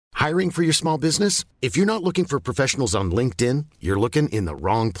Hiring for your small business? If you're not looking for professionals on LinkedIn, you're looking in the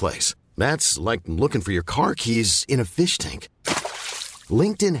wrong place. That's like looking for your car keys in a fish tank.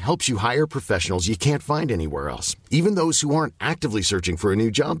 LinkedIn helps you hire professionals you can't find anywhere else, even those who aren't actively searching for a new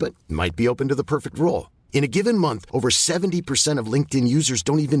job but might be open to the perfect role. In a given month, over 70% of LinkedIn users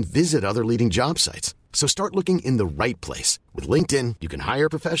don't even visit other leading job sites. So start looking in the right place. With LinkedIn, you can hire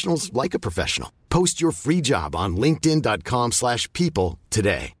professionals like a professional. Post your free job on linkedin.com/people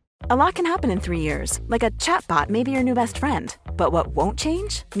today. A lot can happen in 3 years, like a chatbot may be your new best friend. But what won't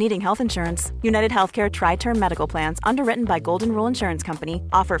change? Needing health insurance. United Healthcare Tri-Term Medical Plans, underwritten by Golden Rule Insurance Company,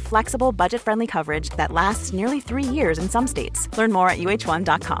 offer flexible, budget-friendly coverage that lasts nearly 3 years in some states. Learn more at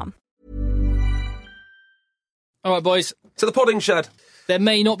uh1.com. All right, boys. To the podding shed. There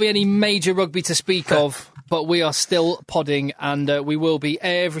may not be any major rugby to speak of, but we are still podding, and we will be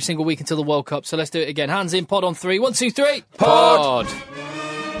every single week until the World Cup. So let's do it again. Hands in, pod on 3. 1, 2, 3. Pod!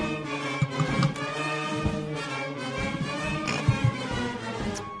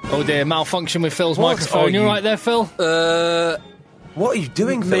 Oh dear, malfunction with Phil's microphone. You all right there, Phil? What are you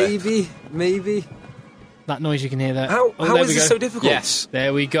doing, Philip? Maybe. That noise you can hear there. How there is we this go. so difficult? Yes.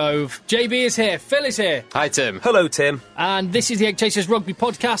 There we go. JB is here. Phil is here. Hi, Tim. Hello, Tim. And this is the Egg Chasers Rugby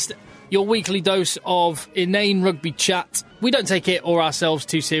Podcast, your weekly dose of inane rugby chat. We don't take it or ourselves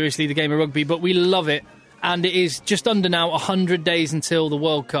too seriously, the game of rugby, but we love it. And it is just under now 100 days until the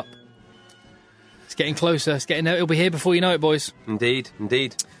World Cup. It's getting closer. It's getting there. It'll be here before you know it, boys. Indeed.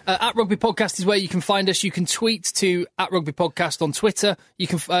 At Rugby Podcast is where you can find us. You can tweet to at Rugby Podcast on Twitter. You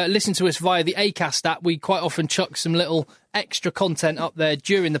can listen to us via the Acast app. We quite often chuck some little extra content up there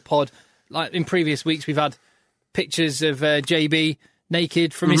during the pod. Like in previous weeks, we've had pictures of JB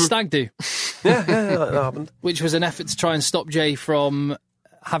naked from his stag do. Yeah, that happened. Which was an effort to try and stop Jay from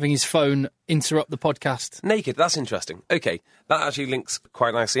having his phone interrupt the podcast. Naked, that's interesting. Okay, that actually links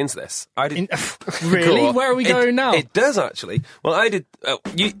quite nicely into this. I did. Really? Where are we going now? It does actually. Well, I did.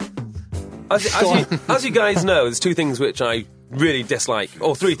 As you guys know, there's two things which I really dislike,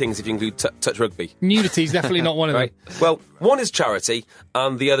 or three things if you include touch rugby. Nudity's definitely not one of them. Well, one is charity,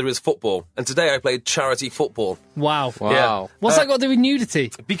 and the other is football. And today I played charity football. Wow. Yeah. What's that got to do with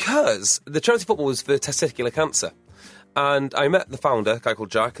nudity? Because the charity football was for testicular cancer. And I met the founder, a guy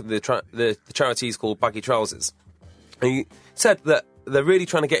called Jack, the charity is called Baggy Trousers. And he said that they're really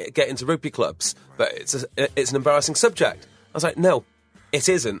trying to get into rugby clubs, but it's an embarrassing subject. I was like, no, it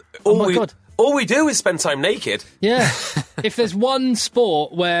isn't. God. All we do is spend time naked. Yeah. If there's one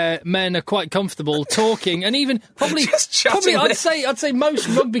sport where men are quite comfortable talking, and even probably I'd say most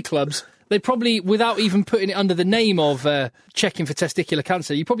rugby clubs, they probably, without even putting it under the name of checking for testicular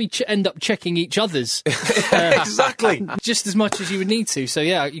cancer, you probably end up checking each other's. Exactly. Just as much as you would need to. So,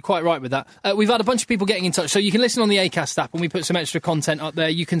 yeah, you're quite right with that. We've had a bunch of people getting in touch. So you can listen on the Acast app, and we put some extra content up there.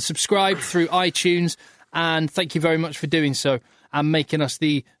 You can subscribe through iTunes, and thank you very much for doing so and making us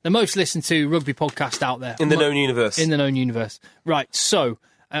the most listened to rugby podcast out there. In the known universe. In the known universe. Right, so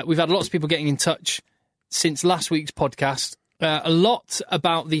we've had lots of people getting in touch since last week's podcast. A lot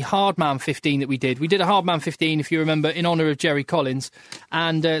about the Hardman 15 that we did. We did a Hardman 15, if you remember, in honour of Jerry Collins,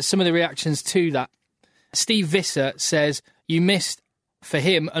 and some of the reactions to that. Steve Visser says, you missed, for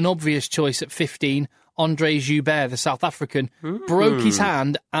him, an obvious choice at 15. Andre Joubert, the South African, broke his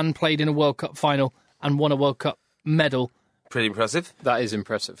hand and played in a World Cup final and won a World Cup medal. Pretty impressive. That is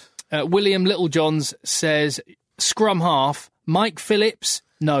impressive. William Littlejohns says, scrum half, Mike Phillips...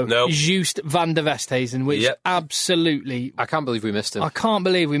 No, Joost van der Westhuizen, which absolutely... I can't believe we missed him. I can't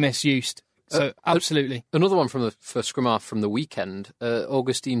believe we missed Joost. So, absolutely. Another one from the first scrum half from the weekend,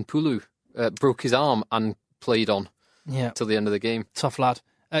 Augustine Poulou broke his arm and played on till the end of the game. Tough lad.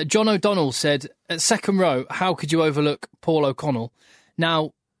 John O'Donnell said, at second row, how could you overlook Paul O'Connell?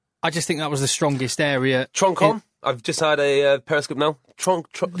 Now, I just think that was the strongest area. Troncon. I've just had a Periscope now.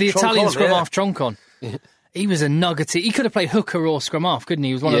 The Italian scrum half Troncon. He was a nuggety. He could have played hooker or scrum half, couldn't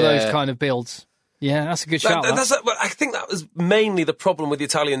he? He was one of those kind of builds. Yeah, that's a good shout. I think that was mainly the problem with the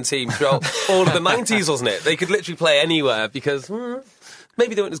Italian team throughout all of the 90s, wasn't it? They could literally play anywhere because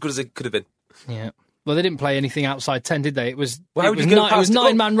maybe they weren't as good as they could have been. Yeah. Well, they didn't play anything outside 10, did they? It was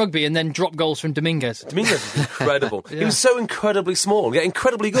nine-man rugby and then drop goals from Dominguez. Dominguez was incredible. He was so incredibly small, yet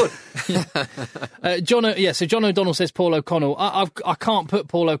incredibly good. So John O'Donnell says Paul O'Connell. I can't put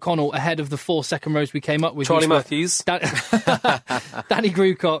Paul O'Connell ahead of the 4 second rows we came up with. Charlie Matthews. Danny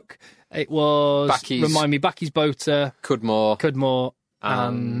Grucock. It was... Backies. Remind me, Backies Boater. Cudmore.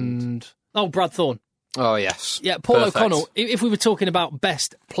 And... Oh, Brad Thorne. Oh, yes. Yeah, Paul Perfect. O'Connell. If we were talking about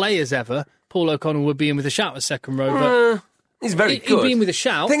best players ever... Paul O'Connell would be in with a shout at second row, but he's very good. He'd be in with a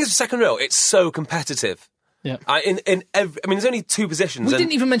shout. The thing is, for second row, it's so competitive. Yeah. There's only two positions. We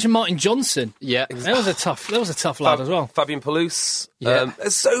didn't even mention Martin Johnson. Yeah. That was a tough lad as well. Fabian Palouse. Yeah.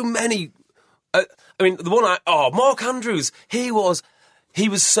 There's so many. Mark Andrews. He was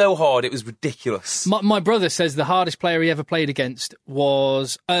so hard. It was ridiculous. My brother says the hardest player he ever played against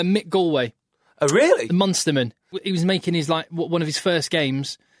was Mick Galway. Oh, really? The Munsterman. He was making one of his first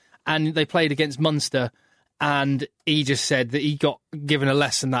games, and they played against Munster, and he just said that he got given a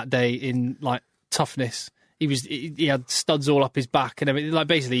lesson that day in toughness. He had studs all up his back and everything.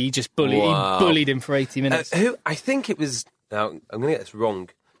 Basically, he just bullied him for 80 minutes. Who I think it was. Now I'm going to get this wrong.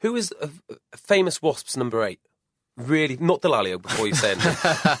 Who was a famous Wasps number 8? Really, not Delalio. Before you say anything,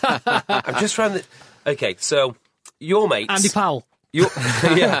 I'm just trying to. Okay, so your mates, Andy Powell.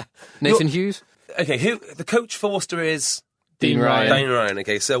 Yeah, Nathan Hughes. Okay, who the coach for Worcester is? Dean Ryan. Dean Ryan.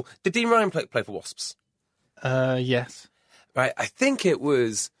 Okay, so did Dean Ryan play for Wasps? Yes. Right, I think it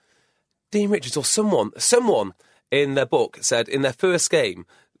was Dean Richards or someone in their book said in their first game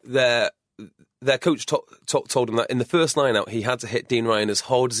their coach told him that in the first line out he had to hit Dean Ryan as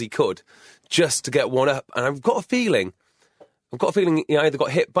hard as he could just to get one up. And I've got a feeling he either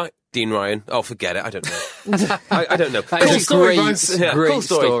got hit by Dean Ryan. Oh, forget it. I don't know. I don't know. Cool story, great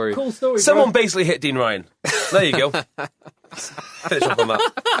story. Cool story. Someone basically hit Dean Ryan. There you go. Finish off on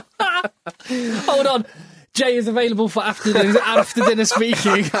that. Hold on. Jay is available for after dinner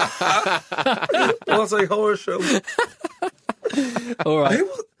speaking. What a horror show. All right.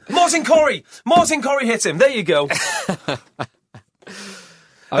 Martin Corey hit him. There you go.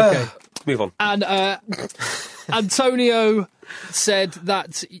 Okay. Move on. And Antonio said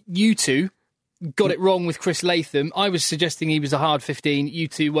that you two got it wrong with Chris Latham. I was suggesting he was a hard 15. You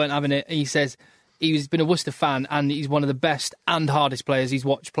two weren't having it. He says he's been a Worcester fan and he's one of the best and hardest players he's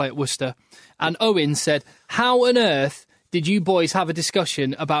watched play at Worcester. And Owen said, how on earth did you boys have a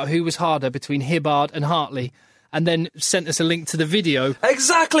discussion about who was harder between Hibbard and Hartley? And then sent us a link to the video.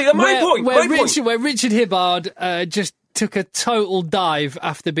 Exactly, my point. Where Richard Hibbard just took a total dive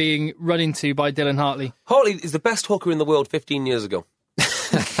after being run into by Dylan Hartley. Hartley is the best hooker in the world 15 years ago.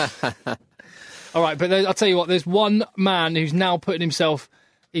 All right, but I'll tell you what, there's one man who's now putting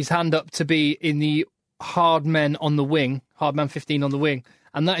his hand up to be in the hard man 15 on the wing,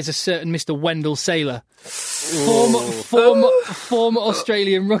 and that is a certain Mr. Wendell Saylor, former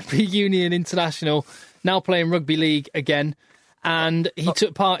Australian Rugby Union international, now playing rugby league again. And he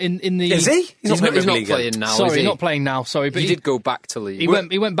took part in the... Is he? He's not playing now, Sorry, is he? Not playing now, sorry. But he did go back to league. He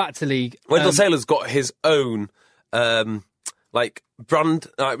went back to league. Wendell Saylor's got his own, brand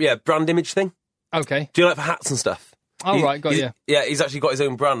image thing. Okay. Do you know, for hats and stuff? Oh, right, got you. Yeah, he's actually got his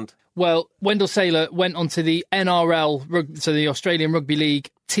own brand. Well, Wendell Saylor went onto the NRL, so the Australian Rugby League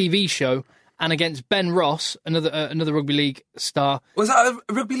TV show, and against Ben Ross, another rugby league star. Was that a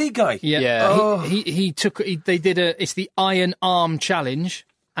rugby league guy? Yeah. Oh. It's the Iron Arm Challenge,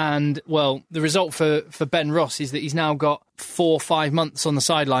 and well, the result for Ben Ross is that he's now got 4 or 5 months on the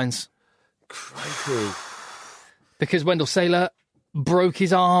sidelines. Crikey. Because Wendell Saylor broke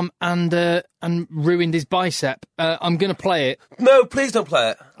his arm and ruined his bicep. I'm going to play it. No, please don't play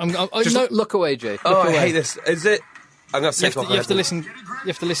it. Just look away, Jay. I hate this. Is it? I'm going to you have to listen. You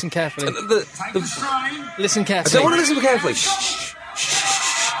have to listen carefully. Listen carefully. I don't want to listen carefully.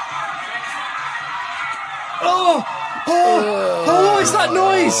 What is that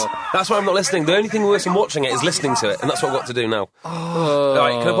noise? That's why I'm not listening. The only thing worse than watching it is listening to it, and that's what I've got to do now. All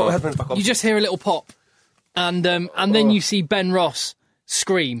right, can I put my headphones back on? You just hear a little pop, and then you see Ben Ross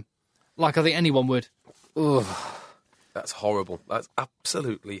scream, like I think anyone would. That's horrible. That's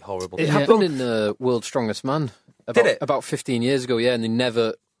absolutely horrible. It happened in the World's Strongest Man. Did it? About 15 years ago, yeah, and they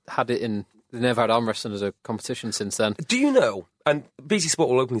never had arm wrestling as a competition since then. Do you know, and BT Sport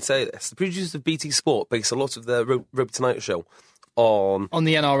will openly say this, the producers of BT Sport base a lot of their Rugby Tonight show on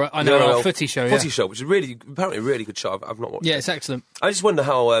the NRL footy show, show, which is apparently a really good show. I've not watched it. Yeah, it's excellent. I just wonder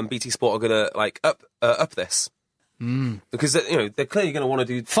how BT Sport are going to up this. Because they're clearly going to want to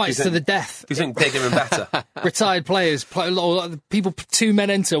do fights to the death. Do something bigger and better. Retired players, people. 2 men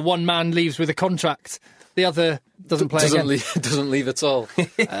enter, 1 man leaves with a contract. The other doesn't play again. Doesn't leave at all.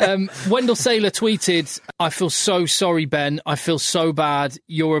 Wendell Saylor tweeted, "I feel so sorry, Ben. I feel so bad.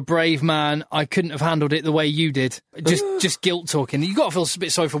 You're a brave man. I couldn't have handled it the way you did." Just guilt talking. You got to feel a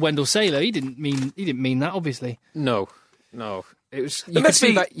bit sorry for Wendell Saylor. He didn't mean that, obviously. No. It was. I'm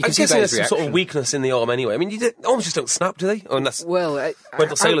guessing there's some sort of weakness in the arm anyway. I mean, arms just don't snap, do they? Unless Wendell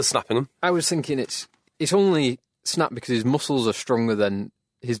Saylor's snapping them. I was thinking it's only snapped because his muscles are stronger than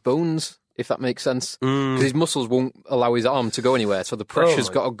his bones. If that makes sense, because his muscles won't allow his arm to go anywhere, so the pressure's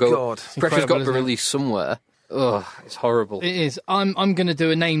got to go. Pressure's got to release somewhere. Ugh, it's horrible. It is. I'm going to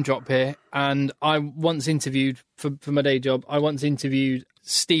do a name drop here, and I once interviewed, for my day job, I once interviewed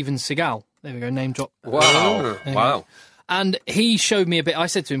Steven Seagal. There we go, name drop. Wow. Wow. And he showed me a bit. I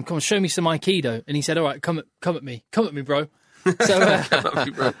said to him, come on, show me some Aikido. And he said, all right, come at me, bro. So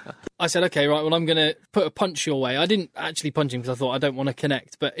I said, okay, right, well, I'm going to put a punch your way. I didn't actually punch him because I thought I don't want to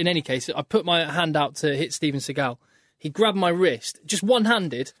connect. But in any case, I put my hand out to hit Steven Seagal. He grabbed my wrist, just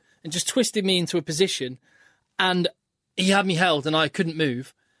one-handed, and just twisted me into a position. And he had me held and I couldn't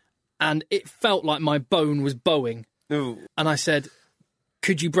move. And it felt like my bone was bowing. Ooh. And I said,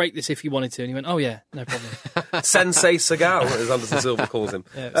 could you break this if you wanted to? And he went, oh, yeah, no problem. Sensei Seagal, as Anderson Silva calls him.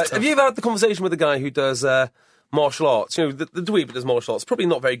 Yeah, have you ever had the conversation with a guy who does martial arts? You know, the dweeb that does martial arts, probably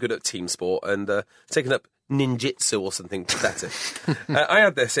not very good at team sport and taking up ninjutsu or something pathetic. I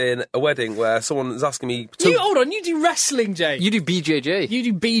had this in a wedding where someone was asking me... Hold on, you do wrestling, Jay. You do BJJ. You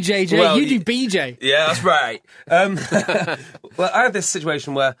do BJJ. Well, you do BJ. Yeah, that's right. Well, I had this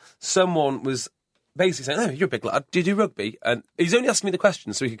situation where someone was basically saying, oh, you're a big lad, do you do rugby? And he's only asking me the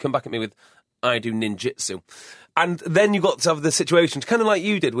question so he could come back at me with, I do ninjutsu. And then you got to have the situation, kind of like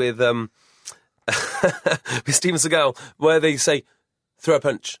you did with Steven Seagal, where they say, throw a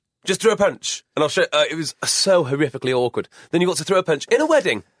punch. Just throw a punch. And I'll show it was so horrifically awkward. Then you got to throw a punch in a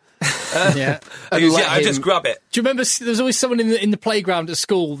wedding. Yeah. I just grab it. Do you remember there's always someone in the playground at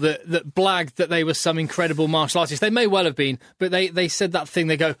school that blagged that they were some incredible martial artist? They may well have been, but they said that thing,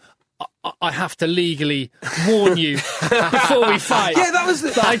 they go, I have to legally warn you before we fight. Yeah, that was...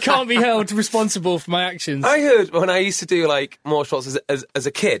 that I can't be held responsible for my actions. I heard when I used to do, like, martial arts as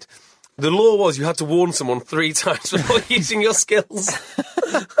a kid, the law was you had to warn someone 3 times before using your skills.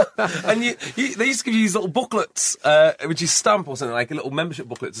 And they used to give you these little booklets, which you stamp or something, like a little membership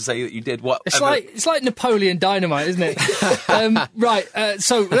booklet to say that you did what. It's like Napoleon Dynamite, isn't it? Right,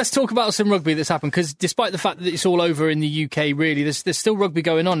 so let's talk about some rugby that's happened, because despite the fact that it's all over in the UK, really, there's still rugby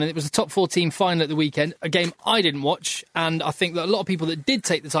going on, and it was the top 14 final at the weekend, a game I didn't watch, and I think that a lot of people that did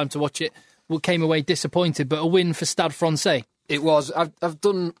take the time to watch it came away disappointed, but a win for Stade Francais. It was. I've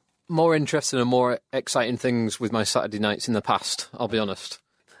done more interesting and more exciting things with my Saturday nights in the past, I'll be honest.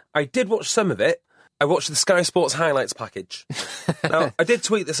 I did watch some of it. I watched the Sky Sports highlights package. Now, I did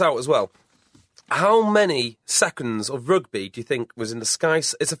tweet this out as well. How many seconds of rugby do you think was in the Sky...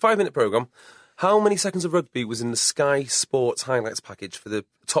 It's a 5-minute programme. How many seconds of rugby was in the Sky Sports highlights package for the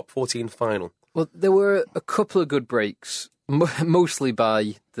top 14 final? Well, there were a couple of good breaks, mostly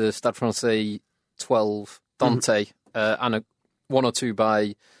by the Stade Francais 12, Dante, and one or two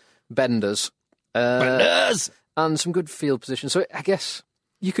by Benders. And some good field position. So I guess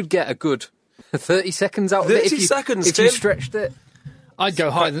you could get a good 30 seconds out of it if you stretched it. I'd go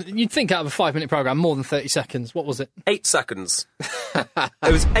higher. You'd think out of a 5-minute programme, more than 30 seconds. What was it? 8 seconds. It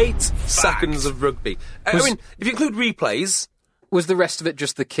was 8 seconds of rugby. I mean, if you include replays... Was the rest of it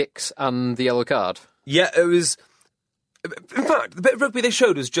just the kicks and the yellow card? Yeah, it was... In fact, the bit of rugby they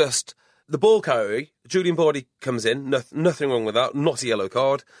showed was just the ball carrier. Julian Bawdy comes in. Nothing wrong with that. Not a yellow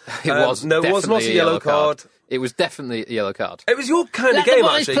card. It was. No, it was not a yellow card. It was definitely a yellow card. It was your kind of game,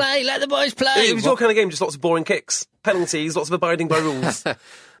 actually. Let the boys play. It was your kind of game, just lots of boring kicks, penalties, lots of abiding by rules.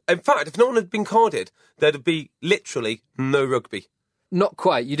 In fact, if no one had been carded, there'd be literally no rugby. Not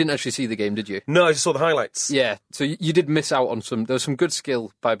quite. You didn't actually see the game, did you? No, I just saw the highlights. Yeah, so you did miss out on some... There was some good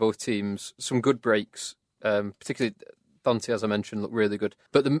skill by both teams, some good breaks, particularly... Dante, as I mentioned, looked really good.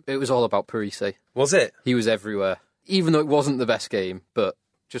 But it was all about Parise. Was it? He was everywhere. Even though it wasn't the best game, but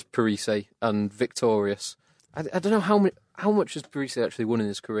just Parise and victorious. I don't know how much has Parise actually won in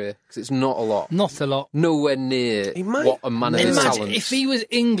his career, because it's not a lot. Not a lot. Nowhere near what a man of his talents. Imagine if he was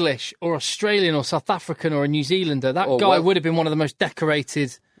English or Australian or South African or a New Zealander, that guy would have been one of the most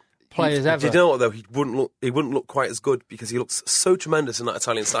decorated players ever. Do you know what, though? He wouldn't look quite as good, because he looks so tremendous in that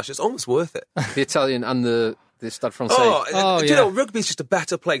Italian stash. It's almost worth it. The Italian and the Stade Francais. Do you know, rugby's just a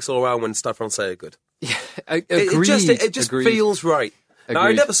better place all around when Stade Francais are good. Yeah, agreed. It just feels right. Now,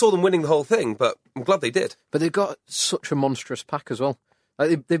 I never saw them winning the whole thing, but I'm glad they did. But they've got such a monstrous pack as well.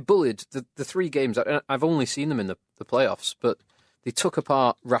 Like they bullied the 3 games. I've only seen them in the playoffs, but they took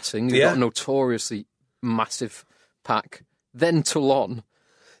apart Racing, who got a notoriously massive pack, then Toulon,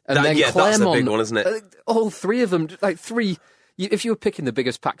 and then Clermont. That's the big one, isn't it? All 3 of them, like 3... If you were picking the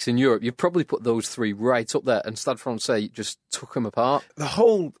biggest packs in Europe, you'd probably put those 3 right up there, and Stade Francais just took them apart. The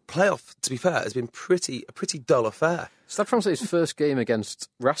whole playoff, to be fair, has been a pretty dull affair. Stade Francais' first game against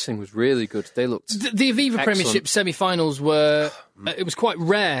Racing was really good. They looked the Aviva excellent. Premiership semi-finals were... it was quite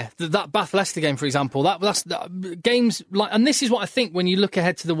rare. That Bath-Leicester game, for example, that's games like... And this is what I think when you look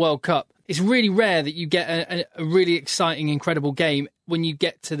ahead to the World Cup. It's really rare that you get a really exciting, incredible game when you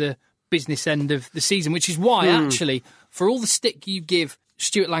get to the business end of the season, which is why, actually, for all the stick you give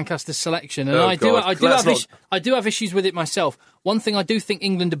Stuart Lancaster's selection, and I do have issues with it myself. One thing I do think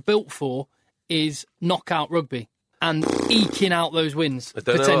England are built for is knockout rugby and eking out those wins,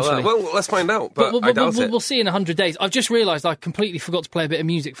 potentially. Well, let's find out, but I doubt it. We'll see in 100 days. I've just realised I completely forgot to play a bit of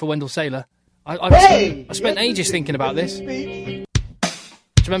music for Wendell Saylor. I spent ages thinking about this. Do you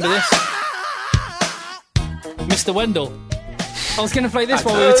remember this? Mr. Wendell. I was going to play this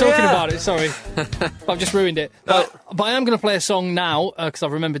while we were talking about it, sorry. But I've just ruined it. But I am going to play a song now, because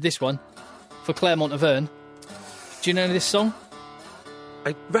I've remembered this one, for Clermont Auvergne. Do you know this song?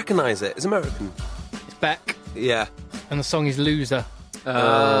 I recognise it. It's American. It's Beck. Yeah. And the song is Loser.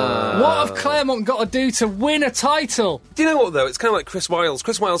 What have Clermont got to do to win a title? Do you know what, though? It's kind of like Chris Wiles.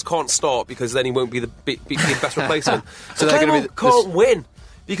 Chris Wiles can't start because then he won't be the best replacement. So Clermont can't win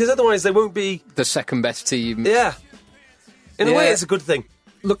because otherwise they won't be... the second best team. Yeah. In a way, it's a good thing.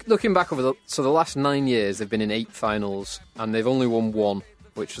 Looking back over the last 9 years, they've been in 8 finals, and they've only won 1,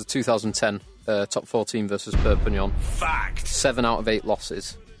 which was 2010 top 14 versus Perpignan. Fact. 7 out of 8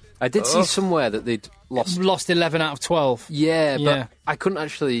 losses. I did see somewhere that they'd lost 11 out of 12. Yeah, but I couldn't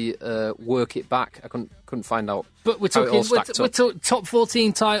actually work it back. I couldn't find out. But we're talking top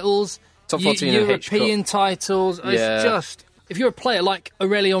 14 titles, top 14 European titles. It's just... If you're a player like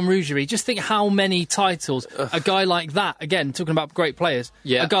Aurélien Rougerie, just think how many titles a guy like that, again, talking about great players,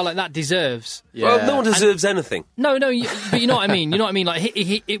 a guy like that deserves. Yeah. Well, no one deserves anything. No, but you know what I mean. You know what I mean? Like,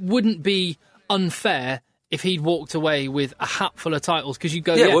 it wouldn't be unfair if he'd walked away with a hat full of titles, because you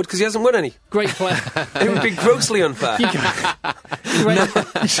go, it would, because he hasn't won any. Great player. It would be grossly unfair.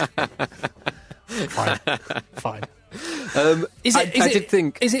 Fine. Is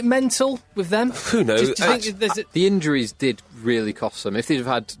it mental with them? Who knows? The injuries did really cost them. If they'd have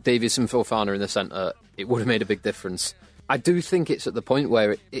had Davies and Fofana in the centre, it would have made a big difference. I do think it's at the point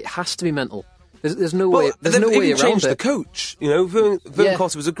where it has to be mental. There's no way. There's no way around changed it. The coach. You know, Vern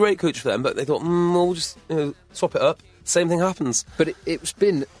Cotter was a great coach for them, but they thought, we'll just swap it up. Same thing happens. But it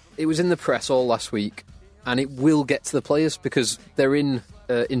was in the press all last week, and it will get to the players because they're in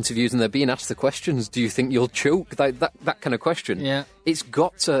interviews and they're being asked the questions. Do you think you'll choke? That kind of question. Yeah, it's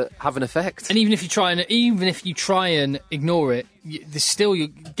got to have an effect. And even if you try and ignore it, you're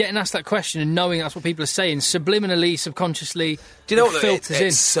getting asked that question and knowing that's what people are saying subliminally, subconsciously. Do you know what? Filters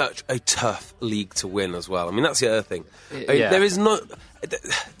it's such a tough league to win as well. I mean, that's the other thing. There is not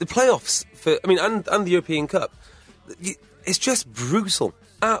the playoffs and the European Cup. It's just brutal.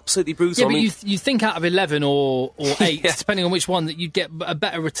 Absolutely brutal. Yeah, but you think out of 11 or 8, depending on which one, that you'd get a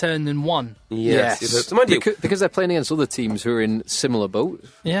better return than 1. Yes. Because they're playing against other teams who are in similar boats.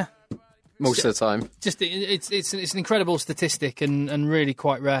 Yeah. Most of the time. Just it's an incredible statistic and really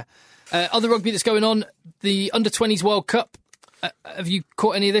quite rare. Other rugby that's going on, the Under-20s World Cup. Have you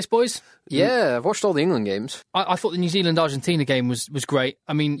caught any of this, boys? Yeah, I've watched all the England games. I thought the New Zealand-Argentina game was great.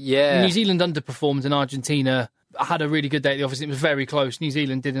 I mean, New Zealand underperformed and Argentina had a really good day at the office. It was very close. New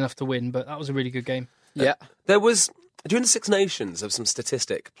Zealand did enough to win, but that was a really good game. Yeah. There was, during the Six Nations, of some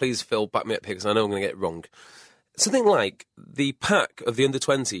statistic, please Phil, back me up here because I know I'm going to get it wrong. Something like the pack of the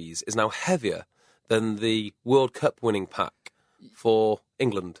under-20s is now heavier than the World Cup winning pack for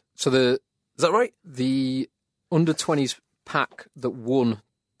England. So is that right? The under-20s pack that won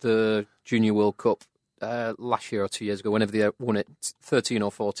the Junior World Cup last year or 2 years ago, whenever they won it, 13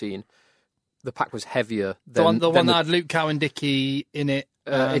 or 14, the pack was heavier than... The one that had Luke Cowan-Dickie in it.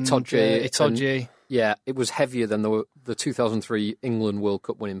 Itoje. Yeah, it was heavier than the 2003 England World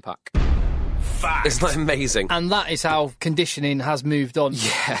Cup winning pack. Fact. Isn't that amazing? And that is how conditioning has moved on.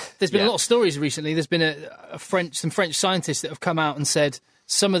 Yeah. There's been a lot of stories recently. There's been some French scientists that have come out and said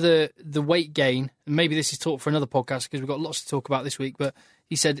some of the weight gain, and maybe this is talk for another podcast because we've got lots to talk about this week, but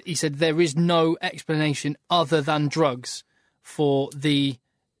he said there is no explanation other than drugs for the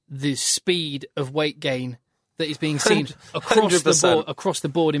speed of weight gain that is being seen across the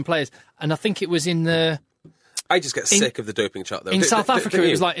board in players. And I think it was in the... I just get sick of the doping chart, though. In South Africa,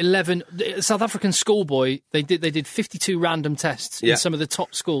 it was like 11... South African schoolboy, they did 52 random tests in some of the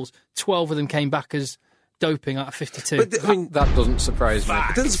top schools. 12 of them came back as doping out of 52. But, I mean, that doesn't surprise me.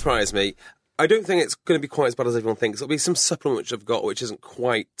 It doesn't surprise me. I don't think it's going to be quite as bad as everyone thinks. There'll be some supplement which I've got which isn't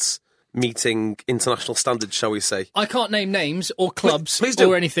quite meeting international standards, shall we say. I can't name names or clubs Please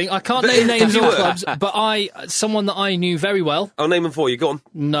do. or anything. I can't name names or clubs, but someone that I knew very well... I'll name them for you, go on.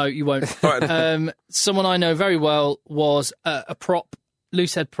 No, you won't. All right. Someone I know very well was a prop,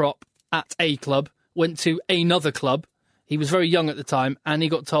 loosehead prop, at a club, went to another club. He was very young at the time, and he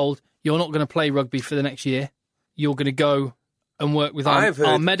got told, you're not going to play rugby for the next year. You're going to go and work with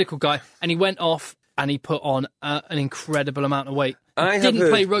our medical guy. And he went off and he put on an incredible amount of weight.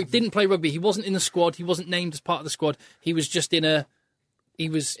 didn't play rugby. He wasn't in the squad. He wasn't named as part of the squad. He was just in a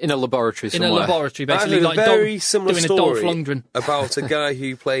laboratory somewhere. In a laboratory, basically. I heard a very similar doing story a Dolph Lundgren. about a guy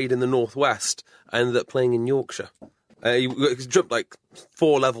who played in the Northwest and ended up playing in Yorkshire. He jumped like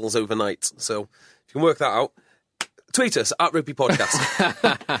 4 levels overnight. So if you can work that out, tweet us at Rugby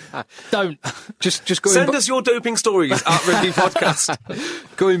Podcast. Don't. Just going Send us your doping stories at Rugby Podcast.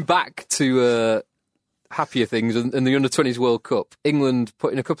 Going back to happier things in the Under-20s World Cup, England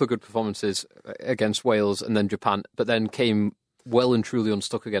put in a couple of good performances against Wales and then Japan, but then came well and truly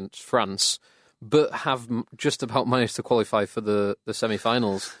unstuck against France, but have just about managed to qualify for the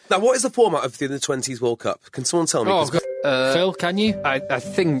semi-finals. Now, what is the format of the Under-20s World Cup? Can someone tell me? Phil, can you? I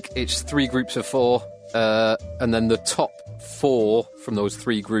think it's 3 groups of 4, and then the top 4 from those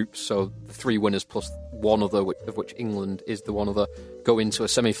 3 groups, so the 3 winners plus one other, of which England is the one other, go into a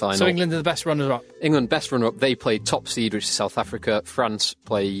semi-final. So England are the best runners-up? England, best runner-up. They play top seed, which is South Africa. France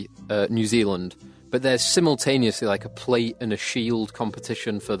play New Zealand. But there's simultaneously like a plate and a shield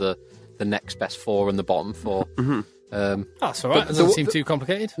competition for the next best 4 and the bottom 4. Mm-hmm. That's all right. It doesn't seem too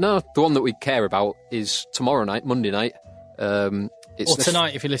complicated. No, the one that we care about is tomorrow night, Monday night. Or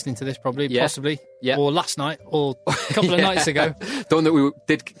tonight, if you're listening to this, probably, possibly. Yeah. Or last night, or a couple of nights ago. The one that we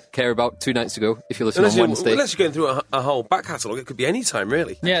did care about 2 nights ago, if you listen on Wednesday. Unless you're going through a whole back catalogue, it could be any time,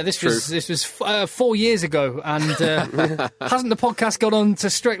 really. Yeah, this was 4 years ago, and hasn't the podcast gone on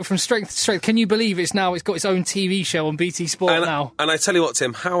to from strength to strength? Can you believe it's got its own TV show on BT Sport now? And I tell you what,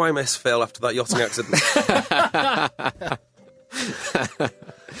 Tim, how I miss Phil after that yachting accident.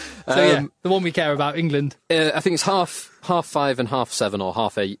 So the one we care about, England. I think it's 5:30 and 7:30 or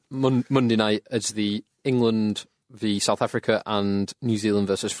 8:30 Monday night as the England v South Africa and New Zealand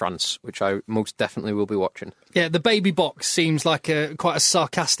versus France, which I most definitely will be watching. Yeah, the Baby Box seems like quite a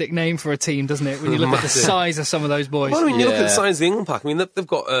sarcastic name for a team, doesn't it? When you look at the size of some of those boys. Well, I mean, you look at the size of the England pack. I mean, they've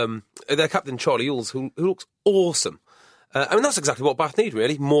got their captain Charlie Ewels, who looks awesome. I mean, that's exactly what Bath need,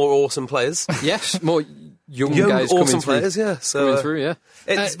 really. More awesome players. Yes, more young guys awesome coming players, through. Yeah. So, coming through, yeah.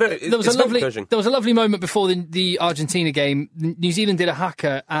 There was a lovely moment before the Argentina game. New Zealand did a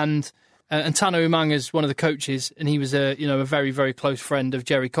haka, and Tano Umanga's one of the coaches, and he was a very, very close friend of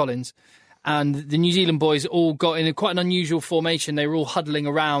Jerry Collins. And the New Zealand boys all got in quite an unusual formation. They were all huddling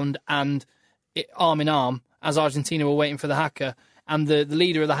around and arm in arm as Argentina were waiting for the haka. And the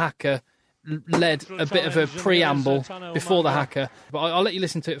leader of the haka led a bit of a preamble before the haka. But I'll let you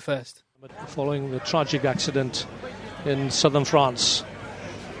listen to it first. Following the tragic accident in southern France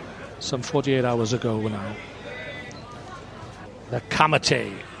some 48 hours ago now. The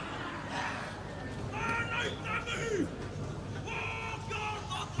Kamate.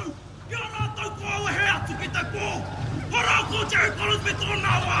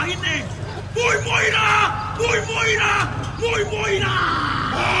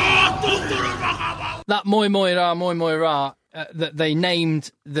 That moi moi ra, that they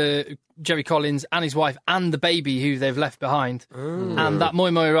named the Jerry Collins and his wife and the baby who they've left behind. And that moi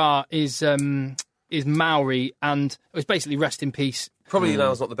ra is Maori, and it was basically rest in peace. Probably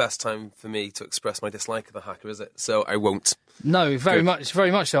now is not the best time for me to express my dislike of the haka, is it? So I won't. No, very much so.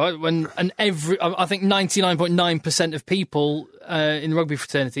 I think 99.9% of people in the rugby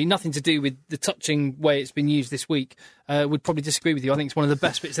fraternity, nothing to do with the touching way it's been used this week, would probably disagree with you. I think it's one of the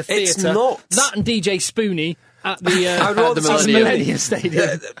best bits of theatre. It's not. That and DJ Spooney at the Millennium Stadium.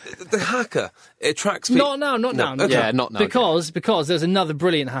 Yeah, the haka, it attracts people. Not now. Okay. Yeah, not now. Because there's another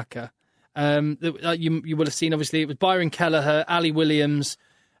brilliant haka. You will have seen, obviously, it was Byron Kelleher, Ali Williams,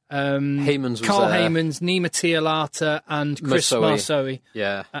 Carl Haymans, Nima Tialata, and Chris Marsoe.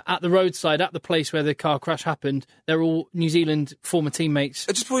 Yeah. At the roadside, at the place where the car crash happened, they're all New Zealand former teammates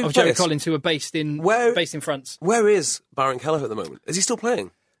of Jerry Collins, who are based in France. Where is Byron Kelleher at the moment? Is he still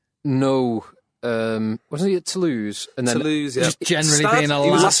playing? No. Wasn't he at Toulouse? And then Toulouse, yeah. Just generally Stade? being a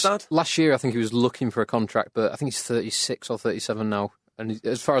He was at lad. Stade? last year, I think he was looking for a contract, but I think he's 36 or 37 now. And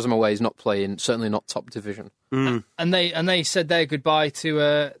as far as I'm aware, he's not playing, certainly not top division. And they said their goodbye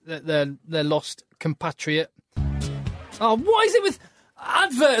to their lost compatriot. Oh, what is it with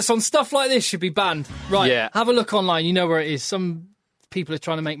adverts on stuff like this? Should be banned. Right, Yeah. Have a look online. You know where it is. Some people are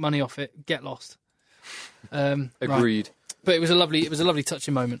trying to make money off it. Get lost. Agreed. Right. But it was a lovely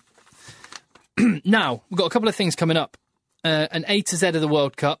touching moment. Now, we've got a couple of things coming up. An A to Z of the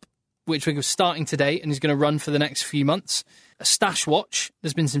World Cup, which we're starting today and is going to run for the next few months. A stash watch.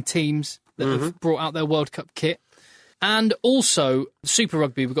 There's been some teams that have brought out their World Cup kit. And also Super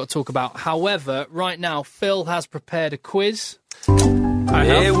Rugby we've got to talk about. However, right now, Phil has prepared a quiz.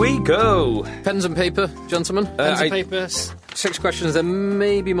 Here we go. Pens and paper, gentlemen. Pens and papers. 6 questions. There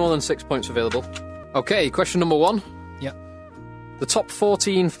may be more than 6 points available. Okay, question number 1. Yep. The top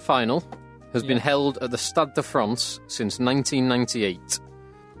 14 final has been held at the Stade de France since 1998.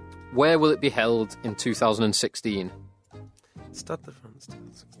 Where will it be held in 2016? Stade de France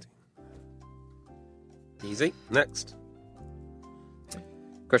 2016. Easy. Next.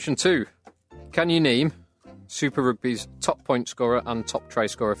 Question 2. Can you name Super Rugby's top point scorer and top try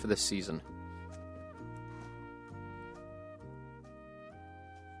scorer for this season?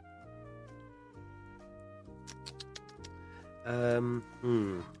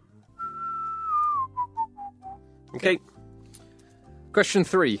 Okay. Question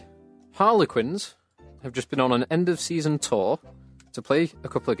 3. Harlequins have just been on an end-of-season tour to play a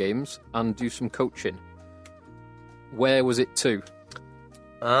couple of games and do some coaching. Where was it to?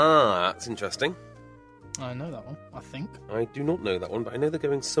 Ah, that's interesting. I know that one, I think. I do not know that one, but I know they're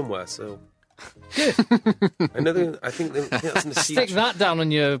going somewhere, so... I think that's in the Stick that down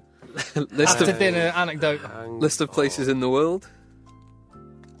on your list after of dinner anecdote. list of places in the world.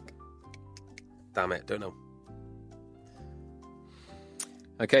 Damn it, don't know.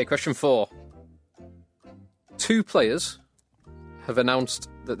 Okay, question 4. 2 players have announced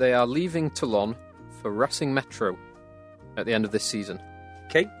that they are leaving Toulon for Racing Metro at the end of this season.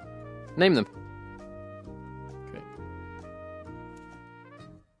 Okay. Name them.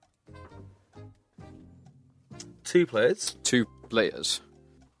 2 players. 2 players.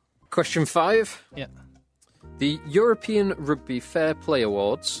 Question 5. Yeah. The European Rugby Fair Play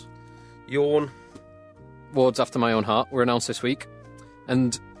Awards, Yawn. awards after my own heart, were announced this week.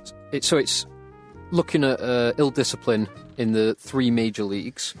 And it's looking at ill discipline in the 3 major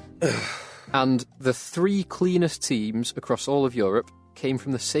leagues. And the 3 cleanest teams across all of Europe came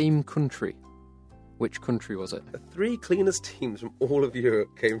from the same country. Which country was it? The 3 cleanest teams from all of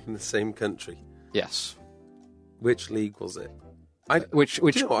Europe came from the same country. Yes. Which league was it? Which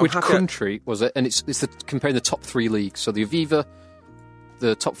country was it? And it's comparing the top 3 leagues. So the Aviva,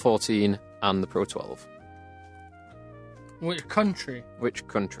 the top 14, and the Pro 12. Which country? Which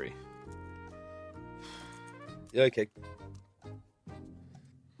country? Yeah, okay.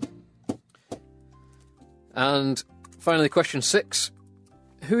 And finally, question 6.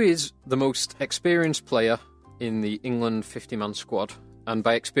 Who is the most experienced player in the England 50-man squad? And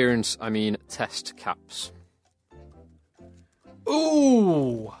by experience, I mean test caps.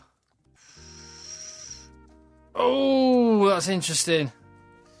 Ooh! Oh, that's interesting.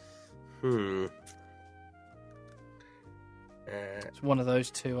 It's one of those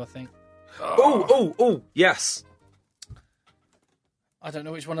 2, I think. Oh, yes. I don't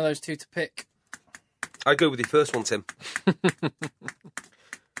know which one of those 2 to pick. I'd go with the first one, Tim.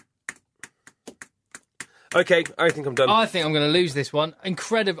 Okay, I think I'm done. I think I'm going to lose this one.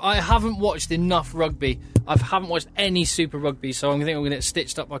 Incredible. I haven't watched enough rugby. I haven't watched any Super Rugby, so I think I'm going to get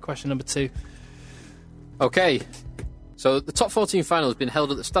stitched up by question number 2. Okay. So the top 14 final has been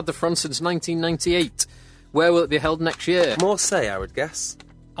held at the Stade de France since 1998. Where will it be held next year? Marseille, I would guess.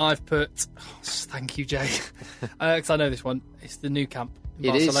 I've put... thank you, Jay. Because I know this one. It's the Nou Camp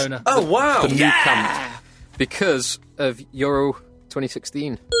in It is. Barcelona. Oh, wow. The new camp. Because of Euro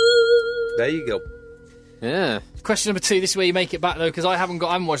 2016. There you go. Yeah. Question number 2. This is where you make it back, though, because I haven't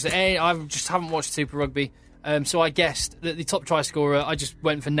watched it. I just haven't watched Super Rugby. So I guessed that the top try scorer, I just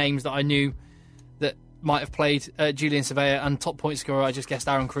went for names that I knew that might have played Julian Surveyor, and top point scorer, I just guessed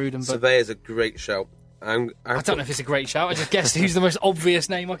Aaron Cruden. But Surveyor's a great shout. I don't know if it's a great shout. I just guessed who's the most obvious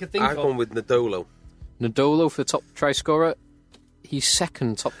name I could think I've of. gone with Nadolo. Nadolo for top try scorer. He's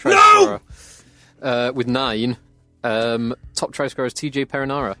second top try scorer with 9. Top try scorer is TJ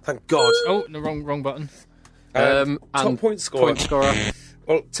Perinara. Thank God. Oh, no, wrong button. Top and point scorer. Point scorer.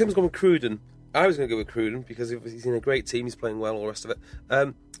 Well, Tim's gone with Cruden. I was going to go with Cruden because he's in a great team, he's playing well, all the rest of it.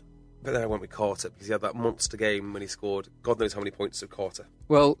 But then I went with Carter because he had that monster game when he scored God knows how many points of Carter.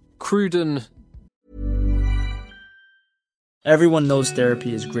 Well, Cruden... Everyone knows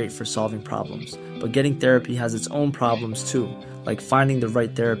therapy is great for solving problems, but getting therapy has its own problems too, like finding the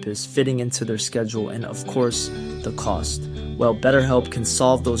right therapist, fitting into their schedule, and of course, the cost. Well, BetterHelp can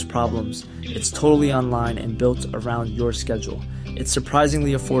solve those problems. It's totally online and built around your schedule. It's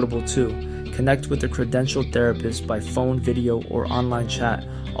surprisingly affordable too. Connect with a credentialed therapist by phone, video, or online chat,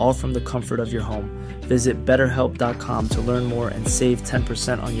 all from the comfort of your home. Visit BetterHelp.com to learn more and save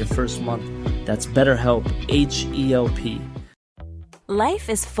 10% on your first month. That's BetterHelp, H-E-L-P. Life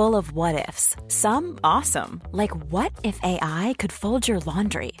is full of what-ifs. Some awesome, like what if AI could fold your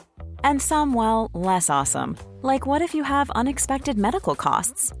laundry? And some, well, less awesome, like what if you have unexpected medical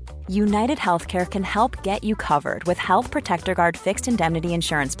costs? United Healthcare can help get you covered with Health Protector Guard fixed indemnity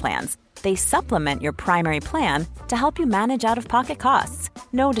insurance plans. They supplement your primary plan to help you manage out-of-pocket costs.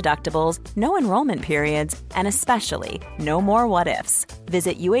 No deductibles, no enrollment periods, and especially no more what-ifs.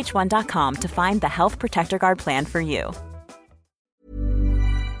 Visit uh1.com to find the Health Protector Guard plan for you.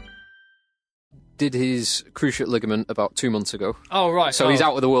 Did his cruciate ligament about 2 months ago. Oh, right. So he's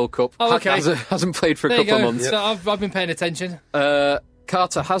out of the World Cup. Oh, okay. Hasn't played for a There you couple go. of months. So I've been paying attention.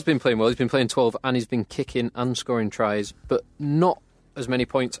 Carter has been playing well. He's been playing 12 and he's been kicking and scoring tries, but not as many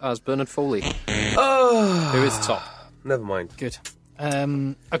points as Bernard Foley, who is top. Never mind. Good.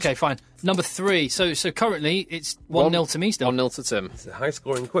 Okay, fine. Number 3. So currently it's 1-0 to me still. 1-0 to Tim. It's a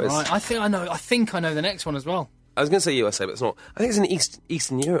high-scoring quiz. Right, I think I know the next one as well. I was going to say USA, but it's not. I think it's in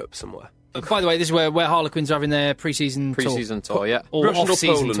Eastern Europe somewhere. By the way, this is where Harlequins are having their pre-season tour, yeah. Or Russian or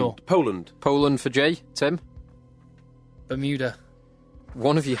off-season tour. Poland For Jay, Tim. Bermuda.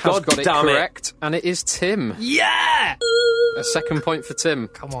 One of you has got it correct, and it is Tim. Yeah! A second point for Tim.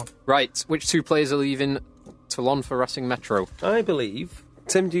 Come on. Right, which 2 players are leaving Toulon for Racing Metro? I believe.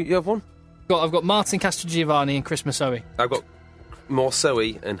 Tim, do you have one? I've got Martin Castrogiovanni and Chris Masoi. I've got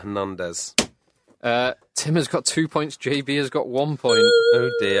Morsoi and Hernandez. Tim has got 2 points, JB has got 1 point. Oh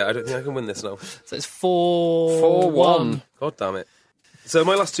dear, I don't think I can win this now. So it's 4-1. God damn it. So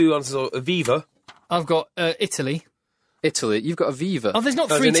my last 2 answers are Aviva. I've got Italy. Italy, you've got Aviva. Oh, there's not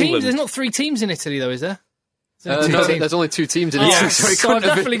 3 teams. England. There's not 3 teams in Italy, though, is there? No, there's only 2 teams in Oh, Italy. so I've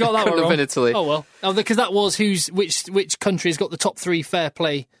definitely got that one Couldn't wrong. have been Italy. Oh, well. Oh, because that was which country has got the top 3 fair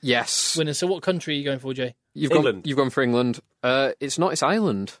play Yes. winners. So what country are you going for, Jay? England. You've gone for England. It's not, it's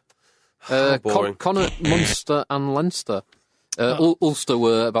Ireland. Boring. Connacht, Munster and Leinster. Ulster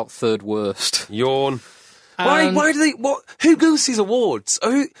were about 3rd worst. Yawn. Why do they... What? Who goes to these awards?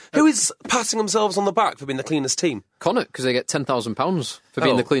 Who is patting themselves on the back for being the cleanest team? Connacht, because they get £10,000 for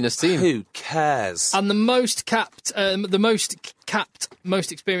being the cleanest team. Who cares? And the most capped,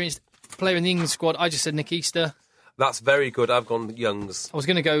 most experienced player in the England squad, I just said Nick Easter. That's very good. I've gone Youngs. I was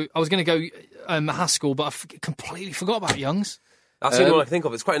going to go Haskell, but I completely forgot about Youngs. That's the only one I can think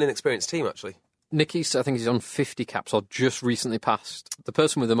of. It's quite an inexperienced team, actually. Nick Easter, I think he's on 50 caps, or just recently passed. The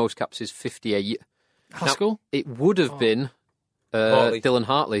person with the most caps is 58. Haskell? Now, it would have been Hartley. Dylan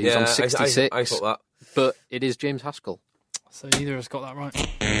Hartley, who's on 66. I thought that. But it is James Haskell. So neither of us got that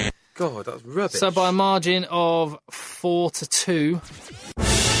right. God, that's rubbish. So by a margin of 4-2.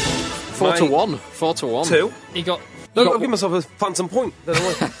 4-1. 4-1. 2? He got... I'll give myself a phantom point.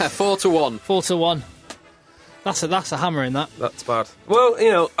 4-1. 4-1. That's a hammer in that. That's bad. Well,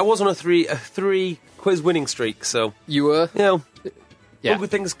 I was on a three quiz winning streak, so... You were? All Yeah.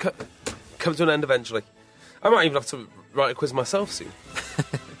 good things come to an end eventually. I might even have to write a quiz myself soon.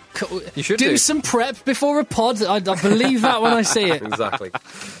 You should do some prep before a pod. I believe that when I see it. Exactly.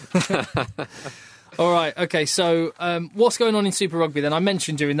 All right, okay, so what's going on in Super Rugby then? I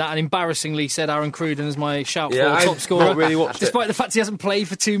mentioned during that and embarrassingly said Aaron Cruden as my shout for top scorer. Not really watched despite the fact he hasn't played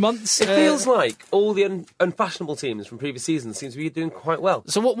for 2 months. It feels like all the unfashionable teams from previous seasons seem to be doing quite well.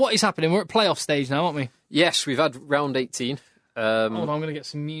 So what is happening? We're at playoff stage now, aren't we? Yes, we've had round 18. Hold on, I'm going to get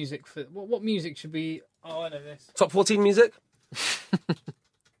some music. What music should be... Oh, I know this. Top 14 music?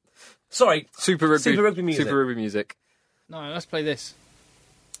 Sorry. Super Rugby music. Super Rugby music. No, let's play this.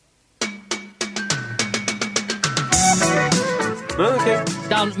 Okay.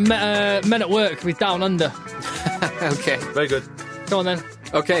 Men at Work with Down Under. Okay. Very good. Go on then.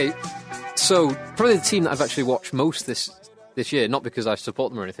 Okay, so probably the team that I've actually watched most this year, not because I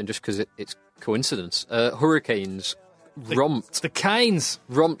support them or anything, just because it's coincidence. Hurricanes romped The Canes.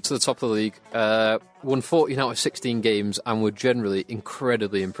 romped to the top of the league, won 14 out of 16 games, and were generally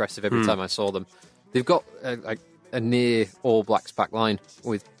incredibly impressive every time I saw them. They've got a near All Blacks back line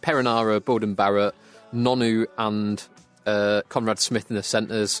with Perinara, Bowden Barrett, Nonu and Conrad Smith in the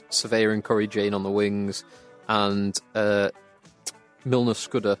centres, Surveyor and Corey Jane on the wings, and Milner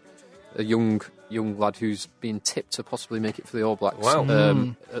Scudder, a young lad who's been tipped to possibly make it for the All Blacks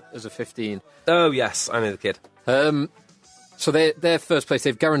as a 15. Oh, yes, I know the kid. So they're first place.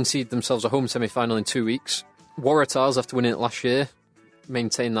 They've guaranteed themselves a home semi-final in 2 weeks. Waratahs, after winning it last year,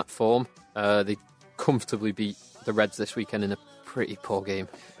 maintain that form. They comfortably beat the Reds this weekend in a pretty poor game.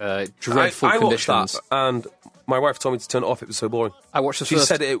 Dreadful I conditions. watched that, and my wife told me to turn it off. It was so boring. I watched the She first.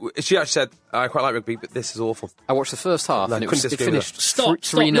 she actually said, I quite like rugby, but this is awful. I watched the first half, No, and it couldn't disagree with finished that. Stop,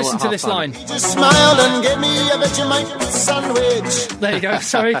 3-0 listen at to this half-time. line. Just smiled and gave me a Vegemite sandwich. There you go.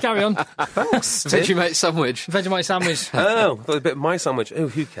 Sorry, carry on. Thanks. Vegemite sandwich. Vegemite sandwich. Oh, I thought a bit of my sandwich. Oh,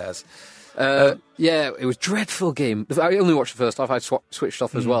 who cares? Yeah, it was a dreadful game. I only watched the first half. I switched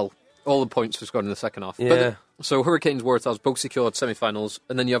off as well. All the points were scored in the second half. Yeah. So Hurricanes, Waratahs both secured semi-finals,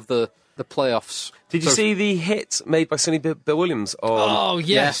 and then you have the the playoffs. Did you see the hit made by Sonny Bill Williams? Oh,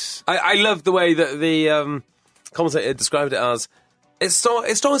 yes. I love the way that the commentator described it as, it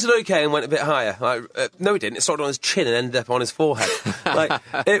started okay and went a bit higher. No, it didn't. It started on his chin and ended up on his forehead. But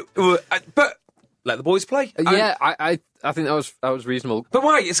let the boys play. I think that was reasonable. But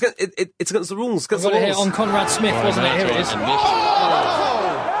why? It's against the rules. It's against the Got a hit rules. on Conrad Smith, wasn't it? Here it is.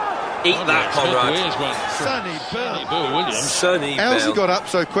 Eat that, Conrad. Sonny Bill. How's he got up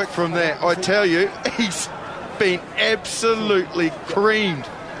so quick from there? I tell you, he's been absolutely creamed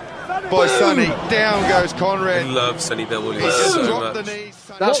by Sonny. Down goes Conrad. I love Sonny Bill Williams Just so dropped much. the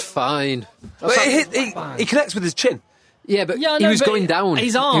knees. That's fine. But he connects with his chin. Yeah, but Yeah, I he know, was but going down.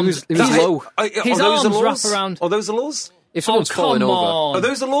 his arms- He was his- low. His arms wrap around. Are those the laws? If someone's falling come over. on. Are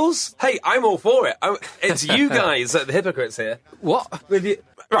those the laws? Hey, I'm all for it. It's you guys, the hypocrites here. What?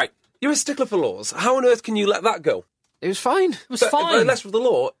 Right, you're a stickler for laws. How on earth can you let that go? It was fine. It was fine. Unless with the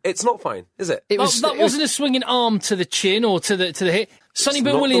law, it's not fine, is it? It was, that wasn't a swinging arm to the chin or to the hip. Sonny It's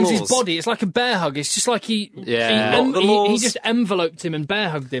Bill not the Williams' laws. body, it's like a bear hug. It's just like he Not the he laws. just enveloped him and bear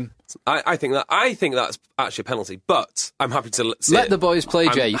hugged him. I think that's actually a penalty, but I'm happy to see Let it. the boys play,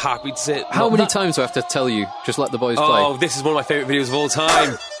 Jay. I'm happy to see it. How many times do I have to tell you? Just let the boys play. Oh, this is one of my favourite videos of all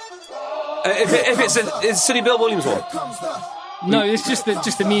time. If it's Sonny Bill Williams one. No, it's just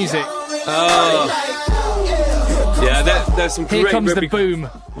the music. Yeah, there's some Here great comes rugby, the boom.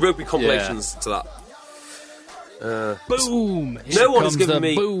 rugby compilations to that. Boom. No one has comes the given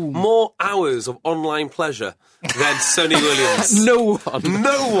me boom. more hours of online pleasure than Sonny Williams. No one.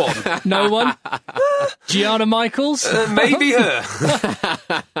 No one. No one? Gianna Michaels? Maybe her.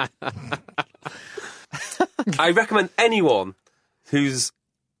 I recommend anyone who's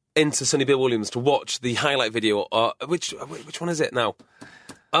into Sonny Bill Williams to watch the highlight video. Which one is it now?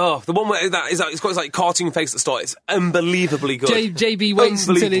 Oh, the one where it's got his like cartoon face at the start. It's unbelievably good. JB waits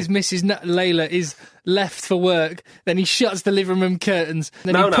until Unbelievable. his Mrs. Layla is left for work. Then he shuts the living room curtains.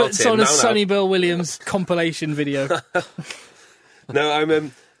 Then he puts Tim, on a now. Sonny Bill Williams compilation video. No, I'm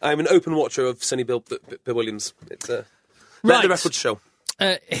an open watcher of Sonny Bill Williams. It's let Right. the record show.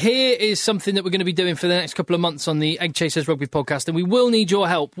 Here is something that we're going to be doing for the next couple of months on the Egg Chasers Rugby podcast, and we will need your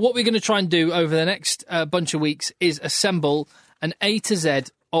help. What we're going to try and do over the next bunch of weeks is assemble an A to Z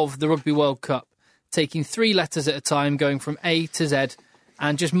of the Rugby World Cup, taking 3 letters at a time, going from A to Z,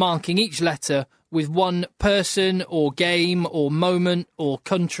 and just marking each letter with one person or game or moment or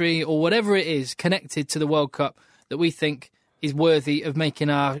country or whatever it is connected to the World Cup that we think is worthy of making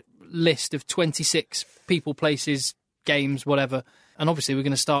our list of 26 people, places, games, whatever. And obviously we're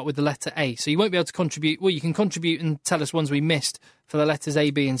going to start with the letter A. So you won't be able to contribute. Well, you can contribute and tell us ones we missed for the letters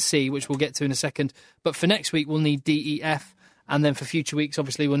A, B and C, which we'll get to in a second. But for next week, we'll need D, E, F. And then for future weeks,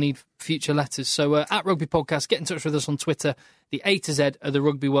 obviously, we'll need future letters. So at Rugby Podcast, get in touch with us on Twitter. The A to Z of the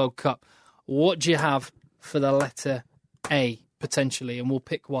Rugby World Cup. What do you have for the letter A, potentially? And we'll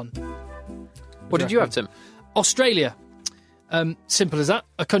pick one. What did you have, Tim? Australia. Simple as that.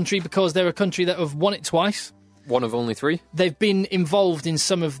 A country, because they're a country that have won it twice. One of only 3. They've been involved in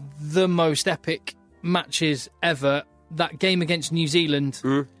some of the most epic matches ever. That game against New Zealand,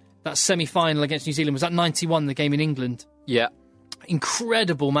 that semi-final against New Zealand, was that 91, the game in England? Yeah.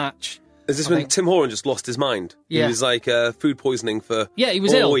 Incredible match. Is this when Tim Horan just lost his mind? Yeah. He was like food poisoning for Yeah, he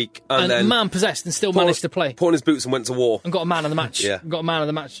was all ill. week. And then man-possessed and still managed to play. Put on his boots and went to war. And got a man of the match. Yeah. Got a man of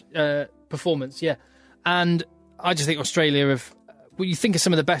the match performance, yeah. And I just think Australia have... Well, you think of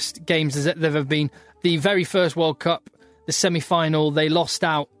some of the best games that there have been. The very first World Cup, the semi-final, they lost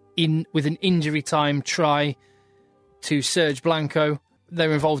out with an injury time try to Serge Blanco. They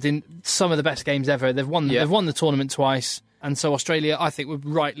were involved in some of the best games ever. They've won the tournament twice. And so Australia, I think, would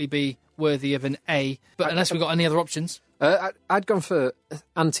rightly be worthy of an A. But unless we've got any other options. I'd gone for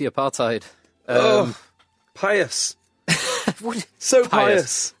anti-apartheid. Pious. What? So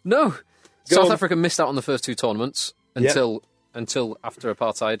pious. No. Go South on. Africa missed out on the first 2 tournaments until after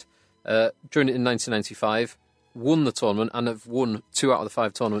apartheid. During it in 1995, won the tournament and have won 2 out of the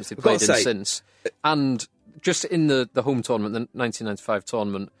 5 tournaments they've played in since. And just in the home tournament, the 1995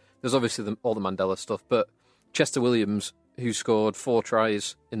 tournament, there's obviously all the Mandela stuff, but Chester Williams, who scored 4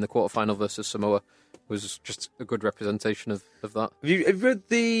 tries in the quarter-final versus Samoa, was just a good representation of that. Have you read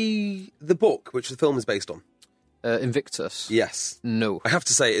the book which the film is based on? Invictus? Yes. No. I have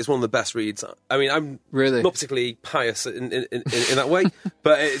to say, it's one of the best reads. I mean, I'm Really? not particularly pious in that way,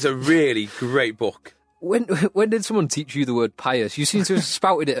 but it's a really great book. When did someone teach you the word pious? You seem to have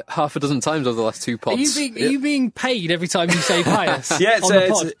spouted it half a dozen times over the last 2 pods. Are you being paid every time you say pious? Yeah, on the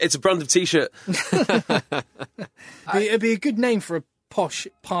pod? it's a brand of T-shirt. It'd be a good name for a posh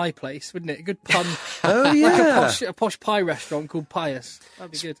pie place, wouldn't it? A good pun. Oh, yeah. Like a posh pie restaurant called Pious.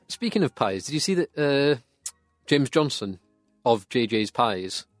 That'd be good. Speaking of pies, did you see that James Johnson of JJ's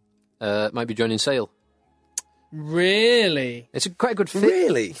Pies might be joining Sale? Really? It's quite a good fit.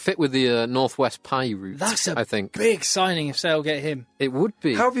 Really? Fit with the Northwest Pie route, That's I think. big signing if Sale get him. It would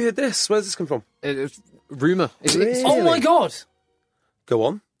be. How have you heard this? Where's this come from? It's rumour. Really? Oh my God! Go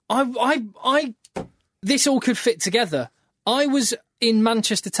on. This all could fit together. I was in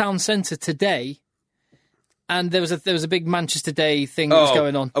Manchester town centre today, and there was a big Manchester Day thing that was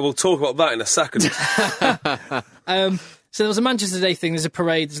going on. I will talk about that in a second. So there was a Manchester Day thing. There's a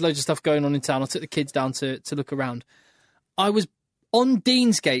parade. There's loads of stuff going on in town. I took the kids down to look around. I was on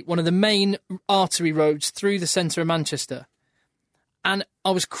Deansgate, one of the main artery roads through the centre of Manchester, and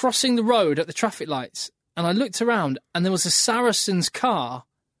I was crossing the road at the traffic lights, and I looked around, and there was a Saracens car,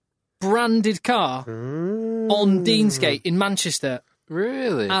 branded car, on Deansgate in Manchester.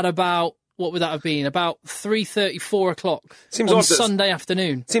 Really? At about, what would that have been? About 3:30, 4 o'clock Seems on odd that- Sunday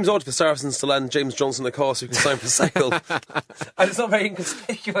afternoon. Seems odd for Saracens to lend James Johnson a car so he can sign for Sale. And it's not very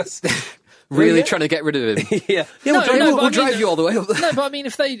inconspicuous. Really trying to get rid of him? Yeah. We'll drive you all the way up there. No, but I mean,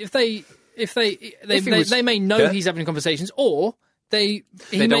 if they may know he's having conversations, or he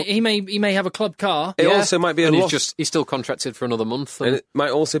may have a club car. It also might be and he's still contracted for another month. And it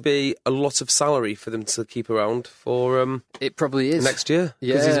might also be a lot of salary for them to keep around for it probably is next year.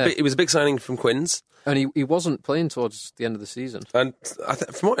 Yeah. It was a big signing from Quins. And he wasn't playing towards the end of the season. And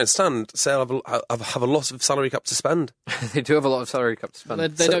from what I understand, Sale have a lot of salary cap to spend. They do have a lot of salary cap to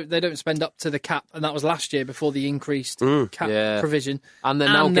spend. They don't spend up to the cap, and that was last year before the increased cap provision. And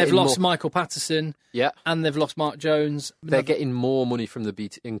they've lost Michael Patterson. Yeah, and they've lost Mark Jones. They're getting more money from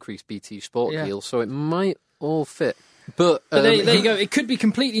the increased BT Sport deal, so it might all fit. But there you go. It could be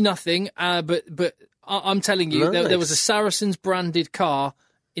completely nothing. But I'm telling you, there was a Saracens branded car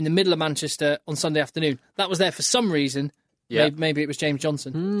in the middle of Manchester on Sunday afternoon. That was there for some reason. Yeah. Maybe it was James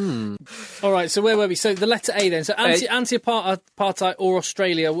Johnson. All right, so where were we? So the letter A then. So anti-apartheid or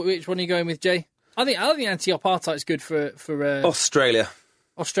Australia? Which one are you going with, Jay? I think anti-apartheid is good for Australia.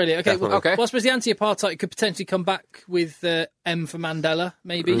 Australia. Okay. Well, I suppose the anti-apartheid could potentially come back with M for Mandela,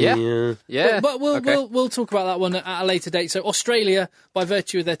 maybe. Yeah. But we'll talk about that one at a later date. So Australia, by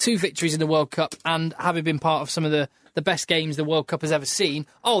virtue of their 2 victories in the World Cup and having been part of some of the best games the World Cup has ever seen.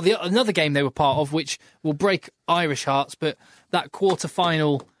 Another game they were part of, which will break Irish hearts, but that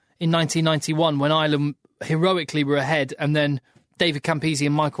quarter-final in 1991 when Ireland heroically were ahead, and then David Campese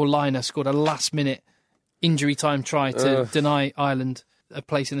and Michael Lynagh scored a last-minute injury time try to deny Ireland a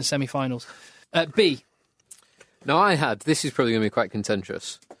place in the semi-finals. B. Now this is probably going to be quite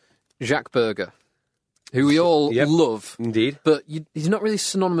contentious. Jacques Berger, who we all love. Indeed. But he's not really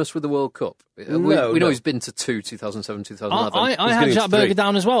synonymous with the World Cup. We know he's been to 2007, 2011. I had Jacques Berger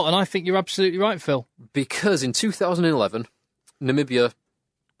down as well, and I think you're absolutely right, Phil. Because in 2011, Namibia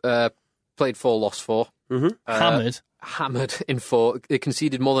played 4, lost 4. Hammered in 4. They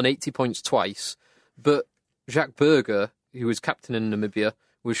conceded more than 80 points twice. But Jacques Berger, who was captain in Namibia,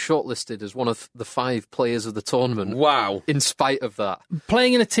 was shortlisted as one of the 5 players of the tournament. Wow. In spite of that.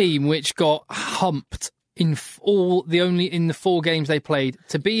 Playing in a team which got humped in the 4 games they played,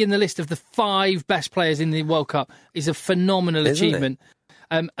 to be in the list of the 5 best players in the World Cup is a phenomenal achievement.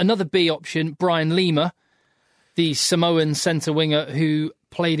 Another B option, Brian Lima, the Samoan centre winger who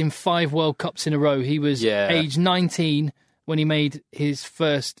played in 5 World Cups in a row. He was age 19 when he made his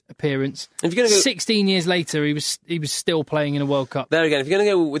first appearance. 16 years later, he was still playing in a World Cup. There again, if you're going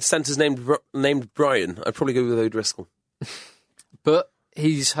to go with centres named Brian, I'd probably go with O'Driscoll. But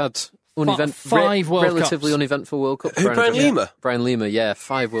he's had 5 relatively uneventful World Cups. Who, Brian Lima? Brian Lima,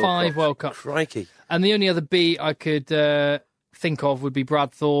 5 World Cups. 5 World Cups. Crikey. And the only other B I could think of would be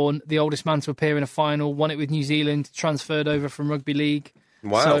Brad Thorne, the oldest man to appear in a final, won it with New Zealand, transferred over from Rugby League.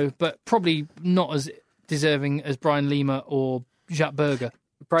 Wow. So, but probably not as deserving as Brian Lima or Jacques Berger.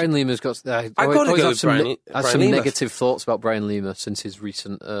 Brian Lima's got... I've got to go with Brian Lima. Negative thoughts about Brian Lima since his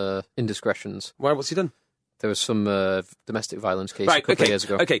recent indiscretions. Why? What's he done? There was some domestic violence case a couple of years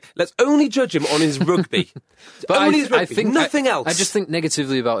ago. Okay, let's only judge him on his rugby. But only his rugby, I think nothing else. I just think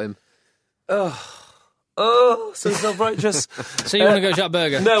negatively about him. So self-righteous. So you want to go Jacques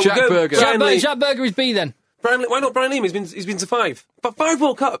Berger? No, Jacques Berger. Jacques Berger is B then. Why not Brian Lima? He's been to 5. But 5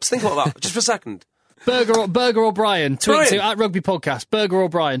 World Cups. Think about that just for a second. Berger or Brian. Tweet to at Rugby Podcast. Berger or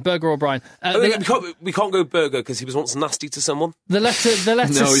Brian. We can't go Berger because he was once nasty to someone. The letter No,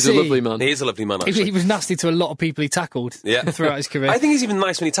 he's C. a lovely man. He is a lovely man, actually. He was nasty to a lot of people he tackled throughout his career. I think he's even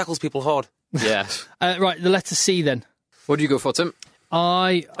nice when he tackles people hard. Yeah. Right, the letter C then. What do you go for, Tim?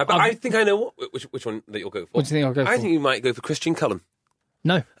 I think I know which one that you'll go for. What do you think I'll go for? I think you might go for Christian Cullen.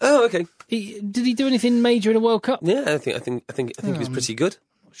 No. Oh, okay. Did he do anything major in a World Cup? Yeah, I think he was pretty good.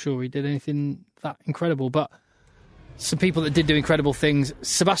 Not sure he did anything that incredible, but some people that did do incredible things.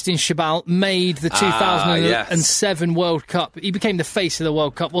 Sebastian Chabal made the 2007 World Cup. He became the face of the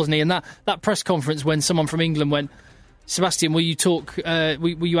World Cup, wasn't he? And that press conference when someone from England went, Sebastian, will you talk?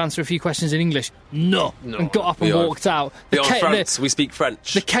 Will you answer a few questions in English? No. And got up and walked out. France. We speak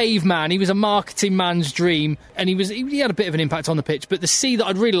French. The caveman. He was a marketing man's dream, and he had a bit of an impact on the pitch. But the C that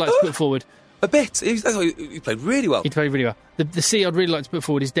I'd really like to put forward, a bit. He played really well. He played really well. The C I'd really like to put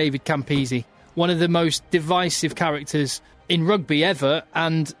forward is David Campese, one of the most divisive characters in rugby ever.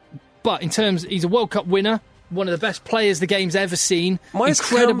 But in terms, he's a World Cup winner, one of the best players the game's ever seen.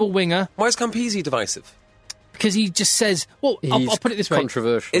 Incredible winger. Why is Campese divisive? Because he just says, well, I'll put it this way.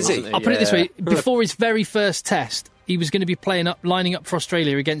 Controversial. Is he? I'll put it this way. Before his very first test, he was going to be lining up for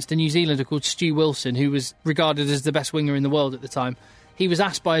Australia against a New Zealander called Stu Wilson, who was regarded as the best winger in the world at the time. He was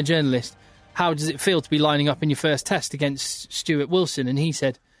asked by a journalist, how does it feel to be lining up in your first test against Stuart Wilson? And he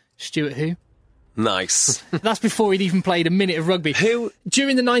said, Stuart who? Nice. That's before he'd even played a minute of rugby.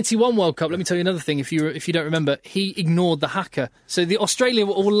 During the 91 World Cup, let me tell you another thing, if you don't remember, he ignored the haka. So the Australia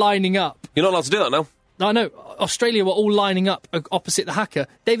were all lining up. You're not allowed to do that now. No, Australia were all lining up opposite the haka.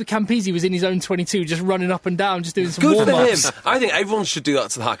 David Campese was in his own 22, just running up and down, just doing some warm-ups. Good for him. I think everyone should do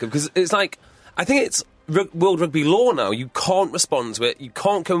that to the haka, because it's like, I think it's World Rugby law now. You can't respond to it. You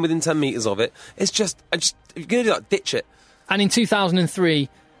can't come within 10 metres of it. It's just, if you're going to do that, ditch it. And in 2003,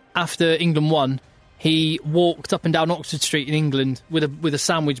 after England won, he walked up and down Oxford Street in England with a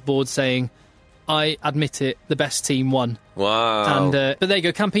sandwich board saying, I admit it, the best team won. Wow. And but there you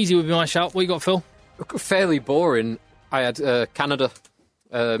go, Campese would be my shout. What you got, Phil? Fairly boring. I had Canada,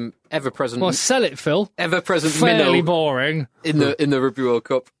 ever-present. Well, sell it, Phil. Ever-present fairly minnow boring in the Rugby World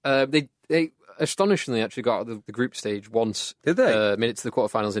Cup. They astonishingly actually got out of the group stage once. Did they? Made it to the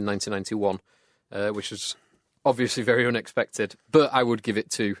quarterfinals in 1991, which was obviously very unexpected. But I would give it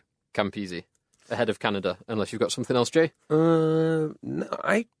to Campese ahead of Canada, unless you've got something else, Jay. No,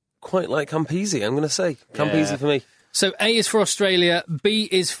 I quite like Campese. I'm going to say Campese for me. So A is for Australia, B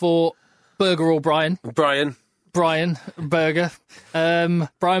is for Berger or Brian. Brian Berger.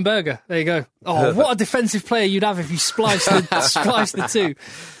 Brian Berger. There you go. Oh, perfect. What a defensive player you'd have if you spliced the two.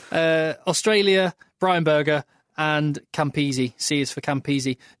 Australia, Brian Berger, and Campese. C is for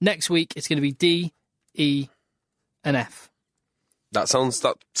Campese. Next week, it's going to be D, E, and F. That sounds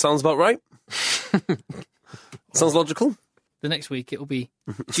about right. Sounds logical. The next week, it'll be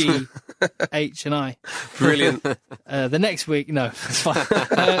G, H, and I. Brilliant. The next week, no, it's fine.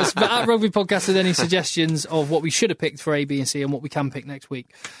 But at Rugby Podcast, with any suggestions of what we should have picked for A, B, and C, and what we can pick next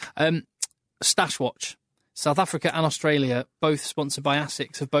week. Stash Watch. South Africa and Australia, both sponsored by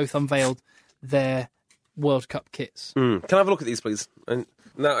ASICS, have both unveiled their World Cup kits. Can I have a look at these, please?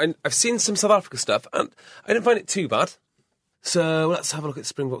 Now, I've seen some South Africa stuff, and I didn't find it too bad. So let's have a look at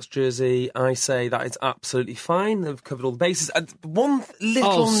Springboks jersey. I say that it's absolutely fine. They've covered all the bases. One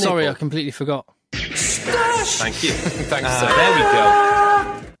little sorry, nibble. I completely forgot. Thank you. Thanks, sir. There we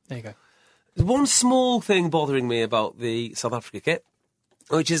go. There you go. There's one small thing bothering me about the South Africa kit,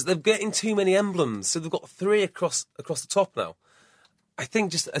 which is they're getting too many emblems. So they've got 3 across the top now. I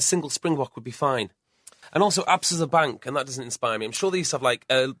think just a single Springbok would be fine. And also, Absa Bank, and that doesn't inspire me. I'm sure they used to have like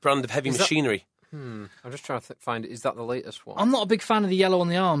a brand of heavy machinery. I'm just trying to find it. Is that the latest one? I'm not a big fan of the yellow on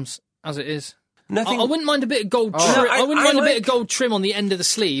the arms, as it is. Nothing. I wouldn't mind a bit of gold trim. No, I wouldn't mind a bit of gold trim on the end of the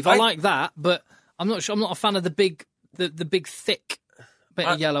sleeve. I like that, but I'm not sure. I'm not a fan of the big thick bit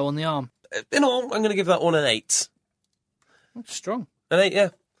of yellow on the arm. You know, I'm going to give that one an 8. That's strong. An 8, yeah.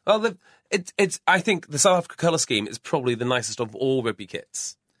 Well, I think the South Africa colour scheme is probably the nicest of all rugby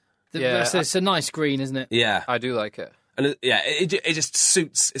kits. It's a nice green, isn't it? Yeah, I do like it. And it just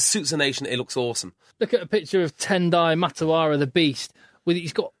suits the nation. It looks awesome. Look at a picture of Tendai Matawara, the Beast,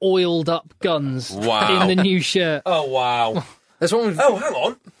 he's got oiled up guns in the new shirt. Oh wow! There's one. Oh, hang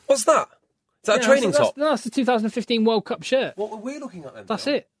on. What's that? Is that a training top? That's the 2015 World Cup shirt. What were we looking at then? That's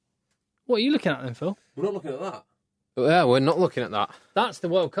it. What are you looking at then, Phil? We're not looking at that. Yeah, we're not looking at that. That's the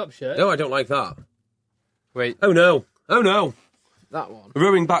World Cup shirt. No, I don't like that. Wait. Oh no! That one.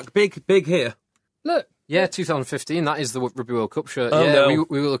 Rowing back, big here. Look. Yeah, 2015. That is the Rugby World Cup shirt. Oh, yeah, no.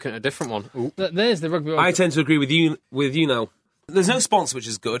 we were looking at a different one. Ooh. There's the Rugby World Cup. I tend to agree with you now. There's no sponsor, which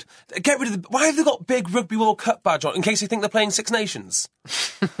is good. Get rid of why have they got big Rugby World Cup badge on in case they think they're playing Six Nations?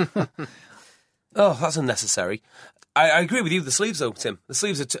 Oh, that's unnecessary. I agree with you. The sleeves, though, Tim. The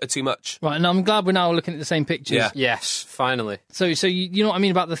sleeves are too much. Right, and I'm glad we're now looking at the same pictures. Yeah. Yes, finally. So you know what I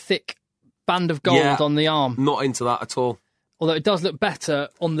mean about the thick band of gold on the arm? Not into that at all. Although it does look better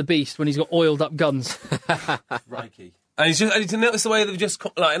on the Beast when he's got oiled up guns. Crikey. And he's just, and you notice the way they've just,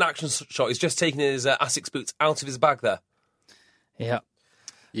 like an action shot, he's just taking his Asics boots out of his bag there. Yeah.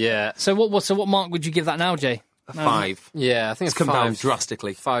 Yeah. So what mark would you give that now, Jay? A 5. Yeah, I think It's come down 5.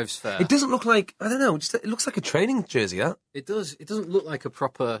 drastically. 5's fair. It doesn't look like, I don't know, it looks like a training jersey, that. It does. It doesn't look like a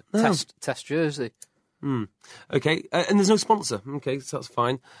proper No. test jersey. Okay, and there's no sponsor. Okay, so that's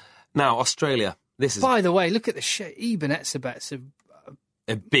fine. Now, Australia. This is By the way, look at the shit. Eben Etzebeth's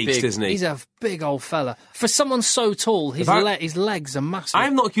a beast, isn't he? He's a big old fella. For someone so tall, his legs are massive.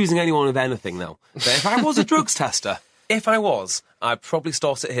 I'm not accusing anyone of anything now. But if I was a drugs tester, I'd probably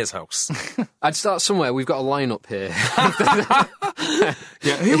start at his house. I'd start somewhere. We've got a lineup here.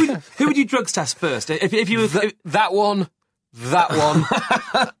 Yeah, who would you drugs test first? If you were that one, and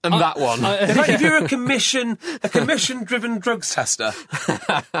that one. if you're a commission-driven drugs tester,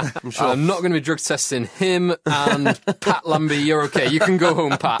 I'm sure. I'm not going to be drug testing him and Pat Lambie. You're okay. You can go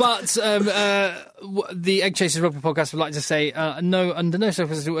home, Pat. But the Egg Chasers Rugby podcast would like to say, no, under no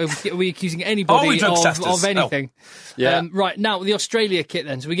circumstances are we accusing anybody drugs testers? of anything. Yeah. Right, now, the Australia kit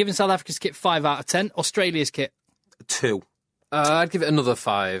then. So we're giving South Africa's kit 5 out of 10. Australia's kit? 2. I'd give it another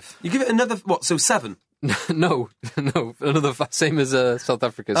 5. You give it another, what, so 7? No, another 5, same as South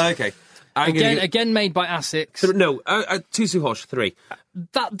Africa's. Okay. Again made by Asics. No, Tusu Hosh, 3.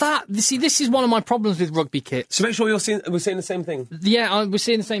 See, this is one of my problems with rugby kits. So make sure we're saying the same thing. Yeah, we're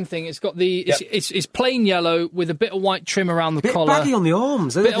seeing the same thing. It's got it's plain yellow with a bit of white trim around the collar. Baggy on the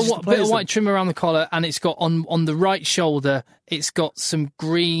arms. Bit of white trim around the collar, and it's got on the right shoulder, it's got some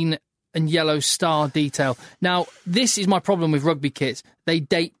green and yellow star detail. Now, this is my problem with rugby kits. They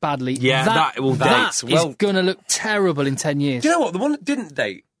date badly. Yeah, that will date. That is going to look terrible in 10 years. Do you know what? The one that didn't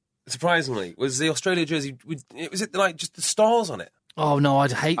date, surprisingly, was the Australia jersey. Was it like just the stars on it? Oh, no,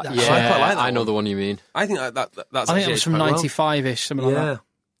 I'd hate that. Yeah, I quite like that I know one. the one you mean. I think that's. I think it was from 95-ish, something like that.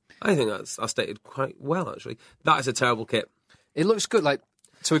 I think that's dated quite well, actually. That is a terrible kit. It looks good.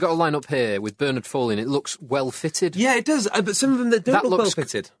 So we've got a line-up here with Bernard Foley, and it looks well-fitted. Yeah, it does, but some of them that don't look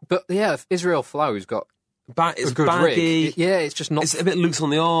well-fitted. But, yeah, Israel Flow's got It's a good baggy. rig. It's just not... It's a bit loose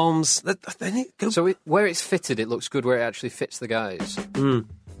on the arms. So where it's fitted, it looks good where it actually fits the guys.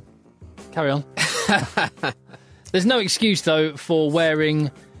 Carry on. There's no excuse, though, for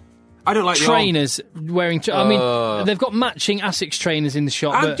wearing... I don't like trainers wearing. I mean, they've got matching Asics trainers in the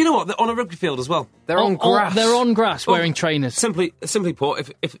shop. And do you know what? They're on a rugby field as well. They're on grass. They're on grass wearing trainers. Simply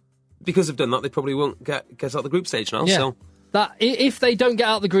put, if because they've done that, they probably won't get out the group stage now. Yeah. So that if they don't get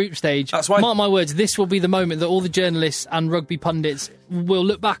out the group stage, that's why. Mark my words, this will be the moment that all the journalists and rugby pundits will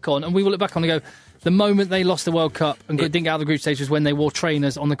look back on, and we will look back on and go, the moment they lost the World Cup and didn't get out of the group stage was when they wore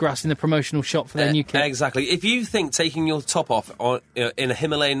trainers on the grass in the promotional shot for their new kit. Exactly. If you think taking your top off in a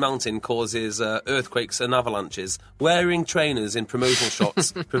Himalayan mountain causes earthquakes and avalanches, wearing trainers in promotional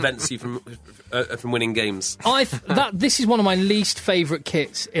shots prevents you from winning games. This is one of my least favourite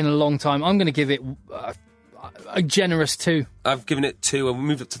kits in a long time. I'm going to give it a generous 2. I've given it 2 and we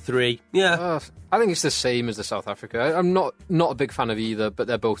moved up to 3. Yeah. I think it's the same as the South Africa. I'm not a big fan of either, but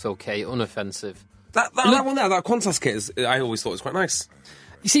they're both okay, unoffensive. That one there, that Qantas kit, I always thought was quite nice.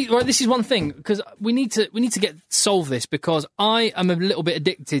 You see, right, this is one thing, because we need to solve this, because I am a little bit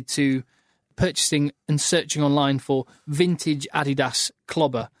addicted to purchasing and searching online for vintage Adidas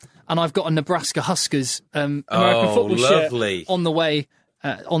clobber, and I've got a Nebraska Huskers American football shirt on the way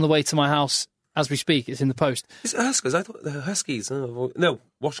to my house. As we speak, it's in the post. Is it Huskers? I thought the Huskies. No,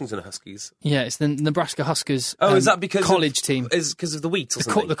 Washington Huskies. Yeah, it's the Nebraska Huskers. Is that because college team? Is because of the wheat or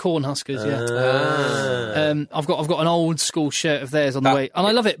something? The corn Huskers. Yeah. I've got an old school shirt of theirs on the way, and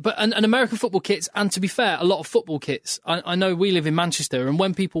I love it. But and American football kits, and to be fair, a lot of football kits. I know we live in Manchester, and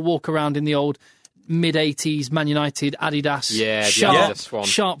when people walk around in the old mid-80s Man United Adidas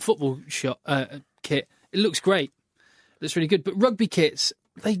sharp football kit, it looks great. It looks really good. But rugby kits,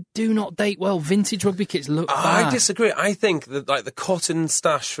 they do not date well. Vintage rugby kits look bad. I disagree. I think that the cotton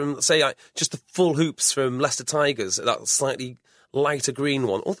stash from, say, just the full hoops from Leicester Tigers, that slightly lighter green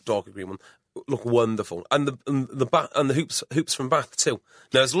one, or the darker green one, look wonderful. And the hoops from Bath too.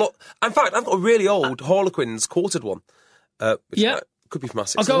 There's a lot. In fact, I've got a really old Harlequins quartered one. Could be from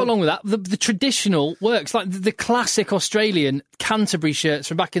Asics. I'll go along with that. The traditional works, like the classic Australian Canterbury shirts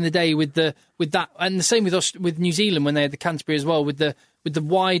from back in the day with that, and the same with New Zealand when they had the Canterbury as well with the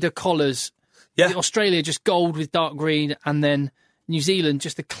wider collars. Yeah, Australia just gold with dark green, and then New Zealand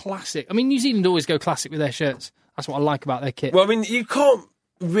just the classic. I mean, New Zealand always go classic with their shirts. That's what I like about their kit. Well, I mean, you can't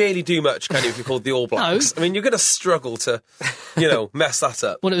really do much, can you, if you're called the All Blacks? No. I mean, you're going to struggle to, mess that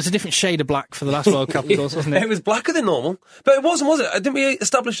up. Well, it was a different shade of black for the last World Cup, of course, wasn't it? It was blacker than normal. But it wasn't, was it? Didn't we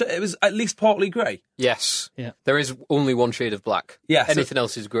establish that it was at least partly grey? Yes. Yeah. There is only one shade of black. Yeah. Anything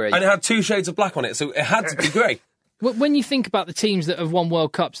else is grey. And it had 2 shades of black on it, so it had to be grey. When you think about the teams that have won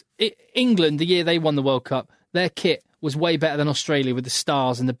World Cups, England, the year they won the World Cup, their kit was way better than Australia with the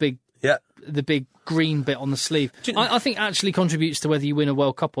stars and the big green bit on the sleeve. I think actually contributes to whether you win a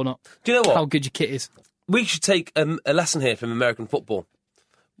World Cup or not. Do you know what? How good your kit is. We should take a lesson here from American football.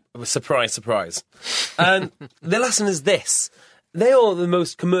 Surprise, surprise. And the lesson is this. They are the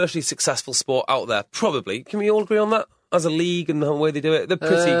most commercially successful sport out there, probably. Can we all agree on that? As a league and the way they do it, they're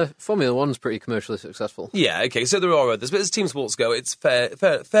pretty... Formula One's pretty commercially successful. Yeah, okay, so there are others, but as team sports go, it's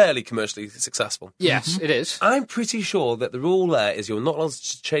fairly commercially successful. Yes, it is. I'm pretty sure that the rule there is you're not allowed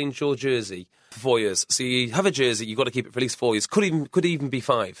to change your jersey for 4 years. So you have a jersey, you've got to keep it for at least 4 years. Could even be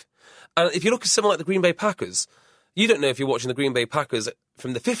 5. And if you look at someone like the Green Bay Packers, you don't know if you're watching the Green Bay Packers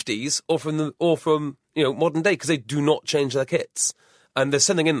from the 50s or from modern day, because they do not change their kits. And there's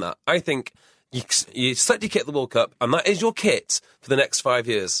something in that. I think... You select your kit at the World Cup, and that is your kit for the next 5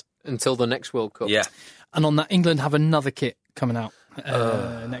 years. Until the next World Cup. Yeah. And on that, England have another kit coming out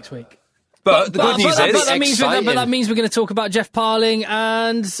next week. But the good news is... that means we're going to talk about Jeff Parling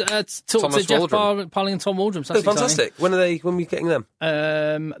and talk Thomas to Jeff Waldron. Parling and Tom Waldron. So that's fantastic. When are we getting them?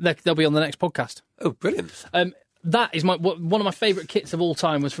 They'll be on the next podcast. Oh, brilliant. That is one of my favourite kits of all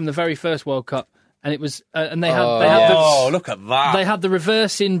time was from the very first World Cup. And it was, and they had. Look at that! They had the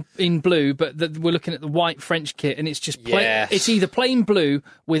reverse in blue, but we're looking at the white French kit, and it's just It's either plain blue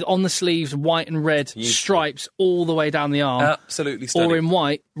with on the sleeves white and red stripes all the way down the arm, absolutely stunning, or in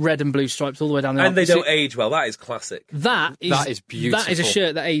white, red and blue stripes all the way down the arm. And they don't age well. That is classic. That is beautiful. That is a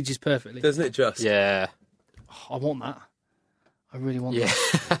shirt that ages perfectly, doesn't it? Just I want that. I really want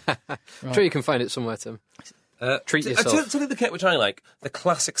that. Right. I'm sure you can find it somewhere, Tim. Treat yourself. Tell you the kit which I like, the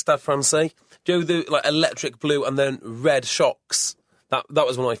classic Stade Francais. Do the electric blue and then red shocks. That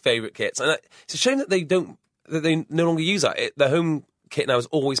was one of my favourite kits, and it's a shame that they no longer use that. Their home kit now is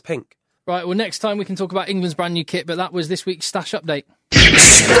always pink. Right. Well, next time we can talk about England's brand new kit, but that was this week's Stash Update.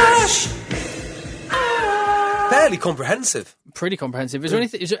 Stash. Fairly comprehensive. Pretty comprehensive.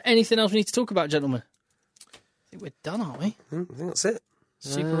 Is there anything else we need to talk about, gentlemen? I think we're done, aren't we? I think that's it.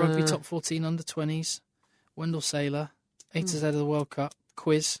 Super Rugby Top 14 Under-20s. Wendell Saylor, A to Z of the World Cup,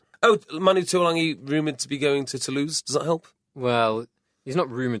 quiz. Oh, Manu Tuolangi rumoured to be going to Toulouse. Does that help? Well, he's not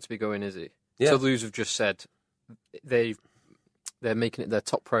rumoured to be going, is he? Yeah. Toulouse have just said they're making it their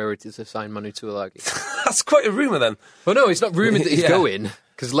top priority to sign Manu Tuolangi. That's quite a rumour then. Well, no, it's not rumoured that he's going,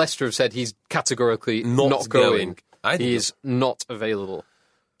 because Leicester have said he's categorically not going. He is not available.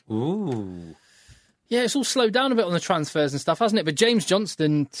 Ooh. Yeah, it's all slowed down a bit on the transfers and stuff, hasn't it? But James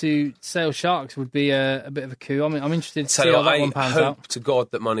Johnston to Sale Sharks would be a bit of a coup. I mean, I'm interested to see how that one pans out. I hope to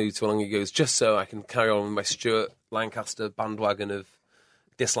God that Manu Tuolangi goes, just so I can carry on with my Stuart Lancaster bandwagon of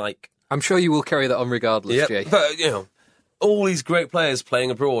dislike. I'm sure you will carry that on regardless, Jay. But, all these great players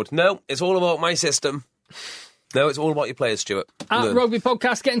playing abroad. No, it's all about my system. No, it's all about your players, Stuart. At Rugby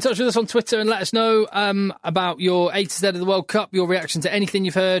Podcast, get in touch with us on Twitter and let us know about your A to Z of the World Cup, your reaction to anything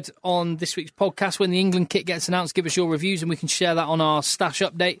you've heard on this week's podcast. When the England kit gets announced, give us your reviews and we can share that on our Stash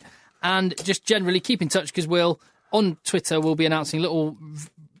Update. And just generally keep in touch, because on Twitter, we'll be announcing little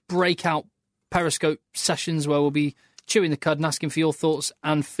breakout Periscope sessions where we'll be chewing the cud and asking for your thoughts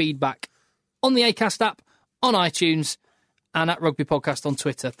and feedback on the Acast app, on iTunes, and at Rugby Podcast on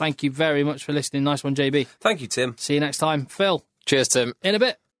Twitter. Thank you very much for listening. Nice one, JB. Thank you, Tim. See you next time. Phil. Cheers, Tim. In a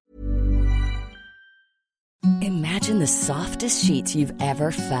bit. Imagine the softest sheets you've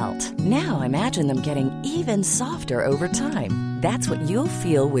ever felt. Now imagine them getting even softer over time. That's what you'll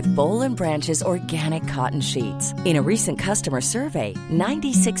feel with Boll & Branch's organic cotton sheets. In a recent customer survey,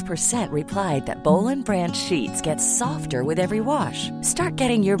 96% replied that Boll & Branch sheets get softer with every wash. Start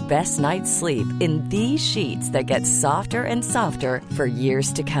getting your best night's sleep in these sheets that get softer and softer for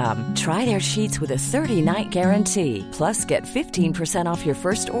years to come. Try their sheets with a 30-night guarantee. Plus, get 15% off your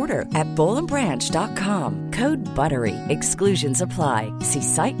first order at bollandbranch.com. Code BUTTERY. Exclusions apply. See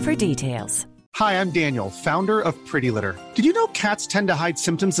site for details. Hi, I'm Daniel, founder of Pretty Litter. Did you know cats tend to hide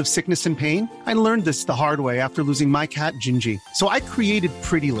symptoms of sickness and pain? I learned this the hard way after losing my cat, Gingy. So I created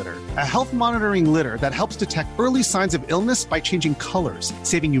Pretty Litter, a health monitoring litter that helps detect early signs of illness by changing colors,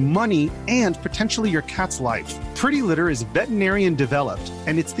 saving you money and potentially your cat's life. Pretty Litter is veterinarian developed,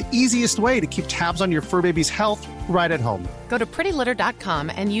 and it's the easiest way to keep tabs on your fur baby's health right at home. Go to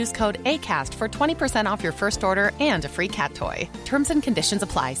prettylitter.com and use code ACAST for 20% off your first order and a free cat toy. Terms and conditions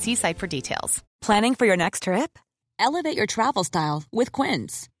apply. See site for details. Planning for your next trip? Elevate your travel style with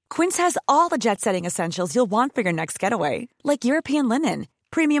Quince. Quince has all the jet-setting essentials you'll want for your next getaway, like European linen,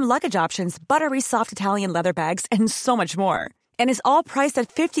 premium luggage options, buttery soft Italian leather bags, and so much more. And is all priced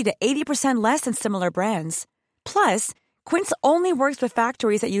at 50 to 80% less than similar brands. Plus, Quince only works with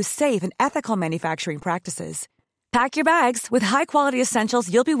factories that use safe and ethical manufacturing practices. Pack your bags with high-quality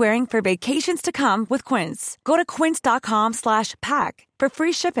essentials you'll be wearing for vacations to come with Quince. Go to quince.com/pack for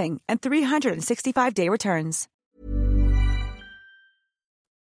free shipping and 365-day returns.